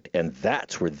countersuit, and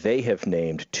that's where they have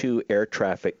named 2 air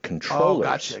traffic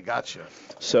controllers. Oh, gotcha.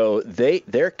 So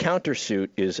their countersuit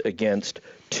is against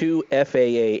 2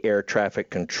 FAA air traffic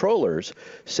controllers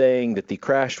saying that the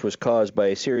crash was caused by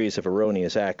a series of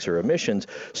erroneous acts or omissions,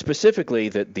 specifically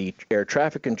that the air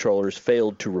traffic controllers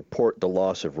failed to report the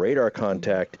loss of radar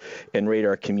contact and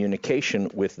radar communication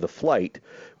with the flight,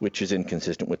 which is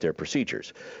inconsistent with their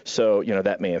procedures. So,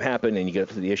 that may have happened, and you get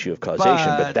to the issue of causation,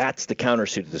 but that's the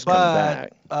countersuit that's coming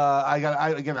back. I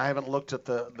haven't looked at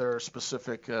their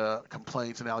specific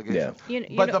complaints and allegations.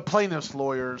 Yeah. The plaintiffs'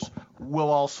 lawyers will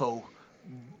also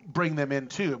bring them in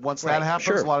too. Once that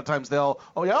happens, a lot of times they'll,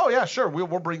 sure,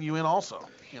 we'll bring you in also.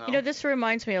 This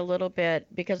reminds me a little bit,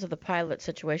 because of the pilot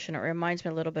situation, it reminds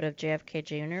me a little bit of JFK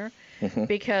Jr.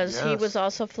 Because he was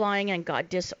also flying and got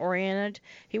disoriented.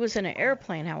 He was in an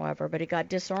airplane, however, but he got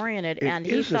disoriented and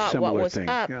he thought what was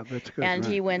up, and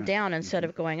he went down instead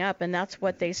of going up. And that's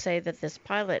what they say that this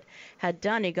pilot had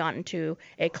done. He got into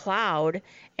a cloud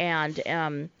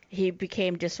and he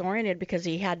became disoriented because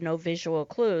he had no visual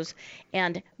clues.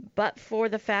 But for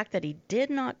the fact that he did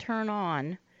not turn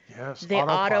on the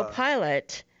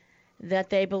autopilot, that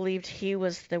they believed he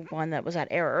was the one that was at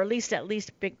error, or at least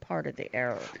a big part of the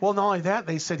error. Well, not only that,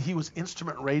 they said he was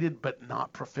instrument rated but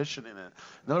not proficient in it.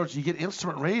 In other words, you get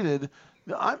instrument rated.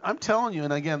 I'm telling you,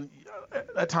 and again,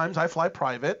 at times I fly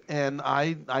private, and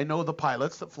I know the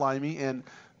pilots that fly me, and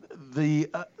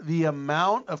the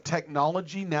amount of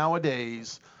technology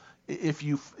nowadays, it's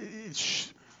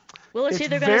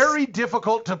very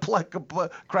difficult to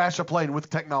crash a plane with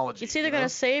technology. It's either going to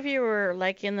save you, or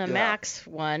like in the MAX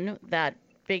one, that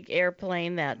big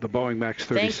airplane that... The Boeing MAX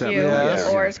 37. Thank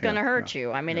you, or it's going to hurt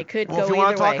you. I mean, it could go either way. If you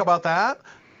want to talk about that,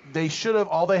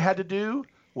 all they had to do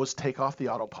was take off the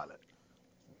autopilot.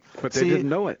 But they didn't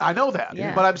know it. I know that.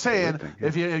 Yeah. But I'm saying,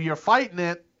 if you're fighting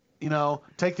it,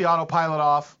 take the autopilot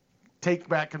off, take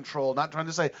back control. Not trying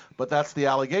to say, but that's the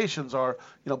allegations are,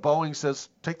 Boeing says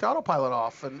take the autopilot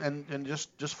off and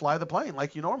just fly the plane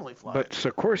like you normally fly. But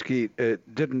Sikorsky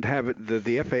didn't have it.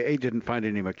 The FAA didn't find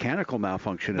any mechanical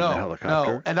malfunction in the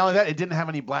helicopter. No, and not only that, it didn't have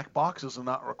any black boxes and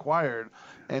not required.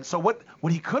 And so what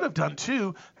he could have done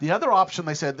too, the other option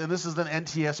they said, and this is the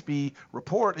NTSB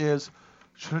report, is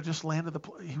should have just landed the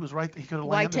plane. He was right. He could have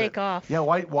landed. Why take off? Yeah.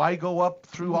 Why go up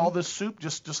through all this soup?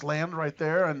 Just land right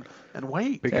there and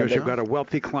wait. Because you've got a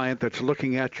wealthy client that's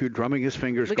looking at you, drumming his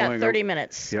fingers. We got 30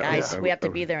 minutes, guys. We have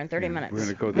to be there in 30 minutes. We're going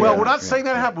to go there. Well, we're not saying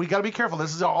that happened. We got to be careful.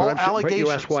 This is all allegations. But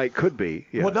you asked why it could be.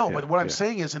 Well, no. But what I'm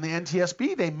saying is, in the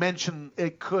NTSB, they mentioned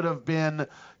it could have been,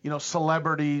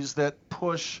 celebrities that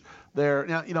push their,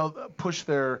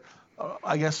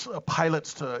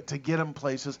 pilots to get them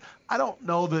places. I don't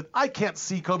know that. I can't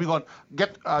see Kobe going,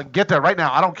 get there right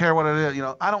now. I don't care what it is.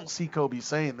 I don't see Kobe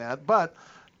saying that. But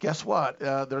guess what?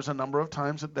 There's a number of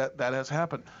times that has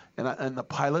happened. And the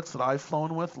pilots that I've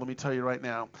flown with, let me tell you right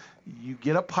now, you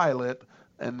get a pilot.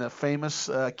 And the famous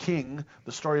king,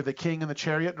 the story of the king and the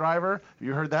chariot driver. Have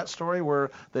you heard that story where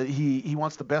that he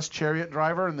wants the best chariot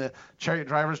driver, and the chariot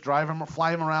drivers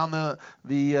fly him around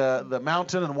the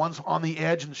mountain, and one's on the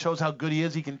edge and shows how good he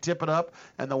is. He can tip it up,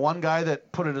 and the one guy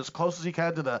that put it as close as he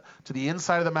can to the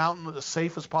inside of the mountain, as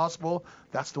safe as possible.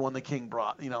 That's the one the king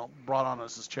brought on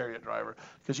as his chariot driver.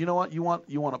 Because you know what, you want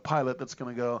a pilot that's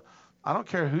going to go, I don't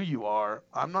care who you are.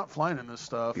 I'm not flying in this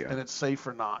stuff, and it's safe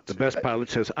or not. The best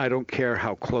pilot says, I don't care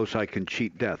how close I can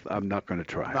cheat death. I'm not going to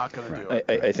try. I'm not going to do it.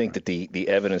 I think that the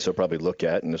evidence they'll probably look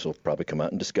at, and this will probably come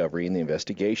out in discovery in the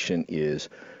investigation, is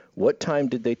what time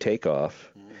did they take off?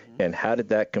 And how did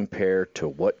that compare to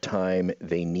what time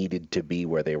they needed to be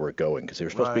where they were going? Because they were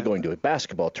supposed to be going to a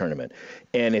basketball tournament.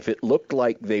 And if it looked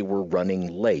like they were running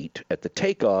late at the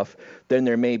takeoff, then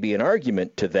there may be an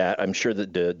argument to that. I'm sure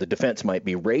that the defense might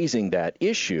be raising that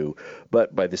issue.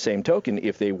 But by the same token,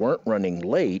 if they weren't running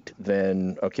late,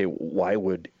 then, okay,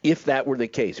 if that were the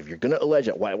case, if you're going to allege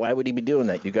it, why would he be doing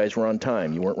that? You guys were on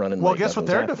time. You weren't running late. Well, guess what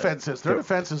their defense is? Their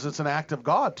defense is it's an act of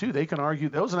God, too. They can argue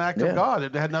that was an act of God.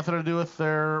 It had nothing to do with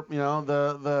their,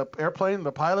 the airplane,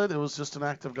 the pilot. It was just an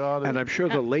act of God. And I'm sure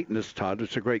the lateness, Todd,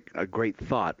 it's a great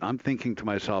thought. I'm thinking to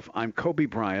myself, I'm Kobe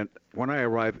Bryant. When I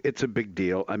arrive, it's a big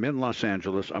deal. I'm in Los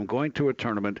Angeles. I'm going to a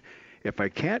tournament. If I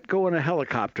can't go in a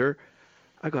helicopter,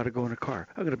 I got to go in a car.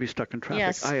 I'm going to be stuck in traffic.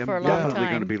 Yes, I am for a long definitely time.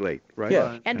 going to be late, right?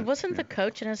 Yeah. And wasn't the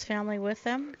coach and his family with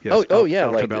them? Yes,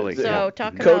 yeah. So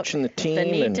talk coach about and the team the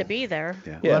need and to be there.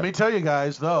 Yeah. Let me tell you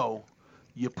guys, though,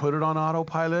 you put it on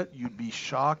autopilot, you'd be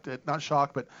shocked. Not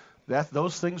shocked, but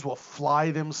those things will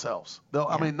fly themselves.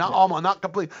 Not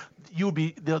complete.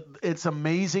 It's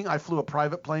amazing. I flew a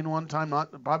private plane one time,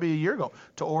 probably a year ago,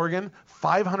 to Oregon,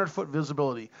 500-foot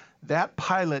visibility. That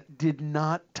pilot did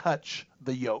not touch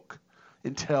the yoke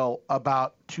until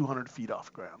about 200 feet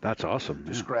off ground. That's awesome.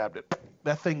 Just grabbed it.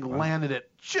 that thing landed it,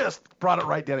 just brought it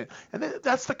right down. And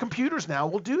that's the computers now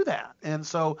will do that. And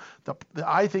so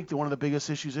I think that one of the biggest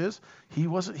issues is he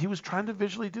was trying to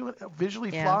visually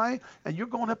fly, and you're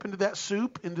going up into that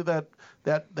soup, into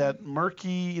that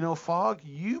murky, fog.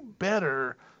 You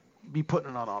better be putting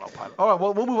it on autopilot. All right,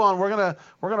 well, we'll move on. We're gonna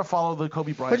follow the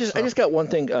Kobe Bryant. I just got one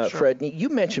thing, Sure. Fred. You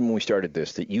mentioned when we started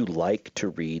this that you like to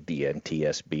read the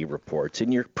NTSB reports.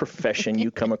 In your profession, you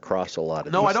come across a lot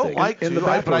of these I don't things. like to,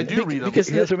 but I do read them. Because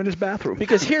he has them in his bathroom.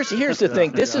 Because here's the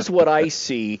thing. This is what I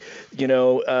see,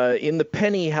 in the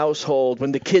Penny household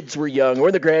when the kids were young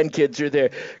or the grandkids are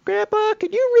there. Grandpa,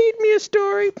 can you read me a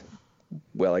story?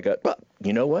 Well,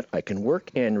 you know what? I can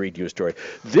work and read you a story.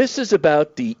 This is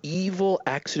about the evil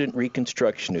accident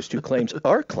reconstructionist who claims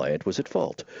our client was at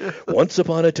fault. Once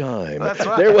upon a time. That's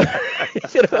right. There was,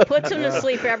 Puts him to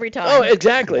sleep every time. Oh,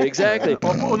 exactly.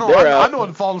 Oh, no, I'm the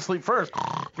one falling asleep first.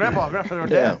 Grandpa, they're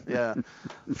dead. Yeah.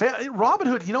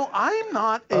 Robinhood,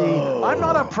 I'm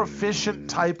not a proficient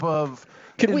type of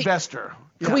investor.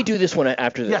 Can we do this one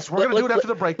after this? Yes, we're going to do it after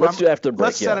the break. Let's do it after the break.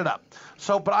 Let's set it up.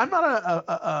 But I'm not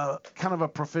a kind of a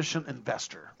proficient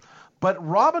investor. But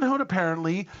Robinhood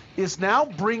apparently is now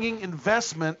bringing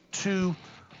investment to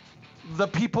the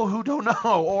people who don't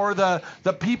know, or the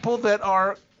people that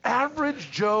are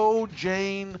average Joe,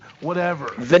 Jane,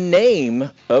 whatever. The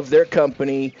name of their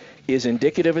company is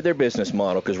indicative of their business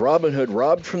model, because Robinhood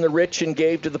robbed from the rich and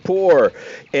gave to the poor.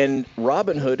 And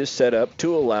Robinhood is set up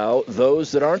to allow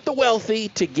those that aren't the wealthy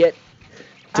to get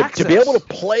to be able to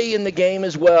play in the game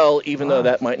as well, even though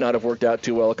that might not have worked out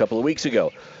too well a couple of weeks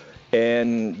ago.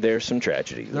 And there's some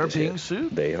tragedy. They're being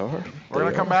sued. They are. We're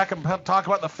going to come back and talk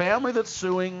about the family that's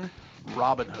suing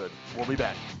Robinhood. We'll be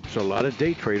back. So a lot of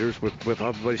day traders with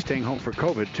everybody staying home for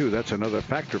COVID, too. That's another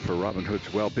factor for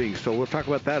Robinhood's well-being. So we'll talk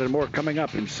about that and more coming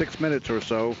up in 6 minutes or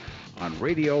so on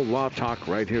Radio Law Talk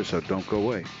right here, so don't go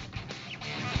away.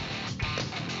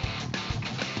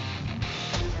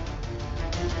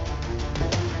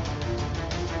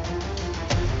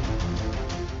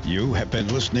 You have been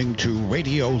listening to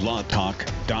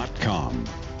RadioLawTalk.com,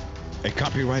 a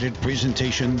copyrighted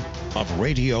presentation of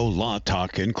Radio Law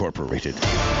Talk Incorporated.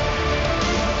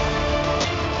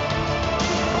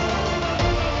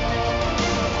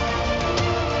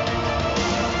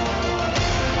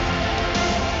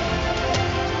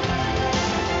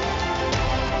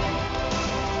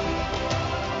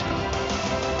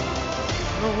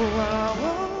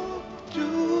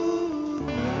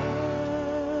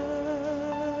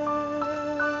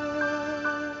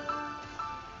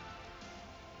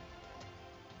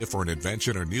 For an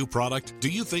invention or new product? Do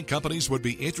you think companies would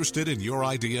be interested in your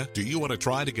idea? Do you want to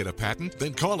try to get a patent?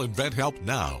 Then call InventHelp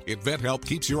now. InventHelp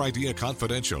keeps your idea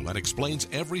confidential and explains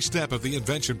every step of the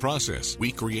invention process.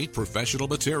 We create professional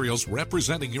materials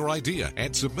representing your idea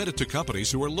and submit it to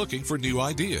companies who are looking for new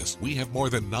ideas. We have more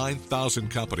than 9,000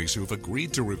 companies who have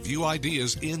agreed to review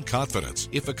ideas in confidence.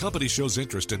 If a company shows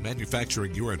interest in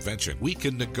manufacturing your invention, we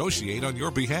can negotiate on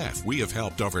your behalf. We have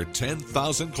helped over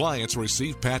 10,000 clients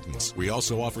receive patents. We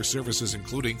also offer services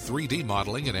including 3D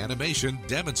modeling and animation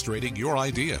demonstrating your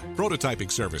idea,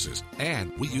 prototyping services,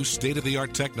 and we use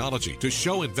state-of-the-art technology to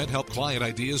show InventHelp client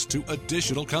ideas to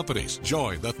additional companies.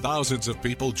 Join the thousands of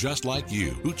people just like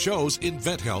you who chose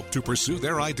InventHelp to pursue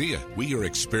their idea. We are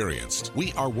experienced.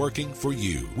 We are working for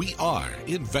you. We are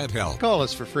InventHelp. Call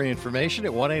us for free information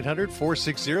at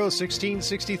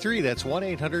 1-800-460-1663. That's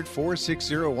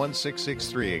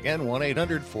 1-800-460-1663. Again,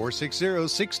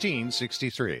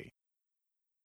 1-800-460-1663.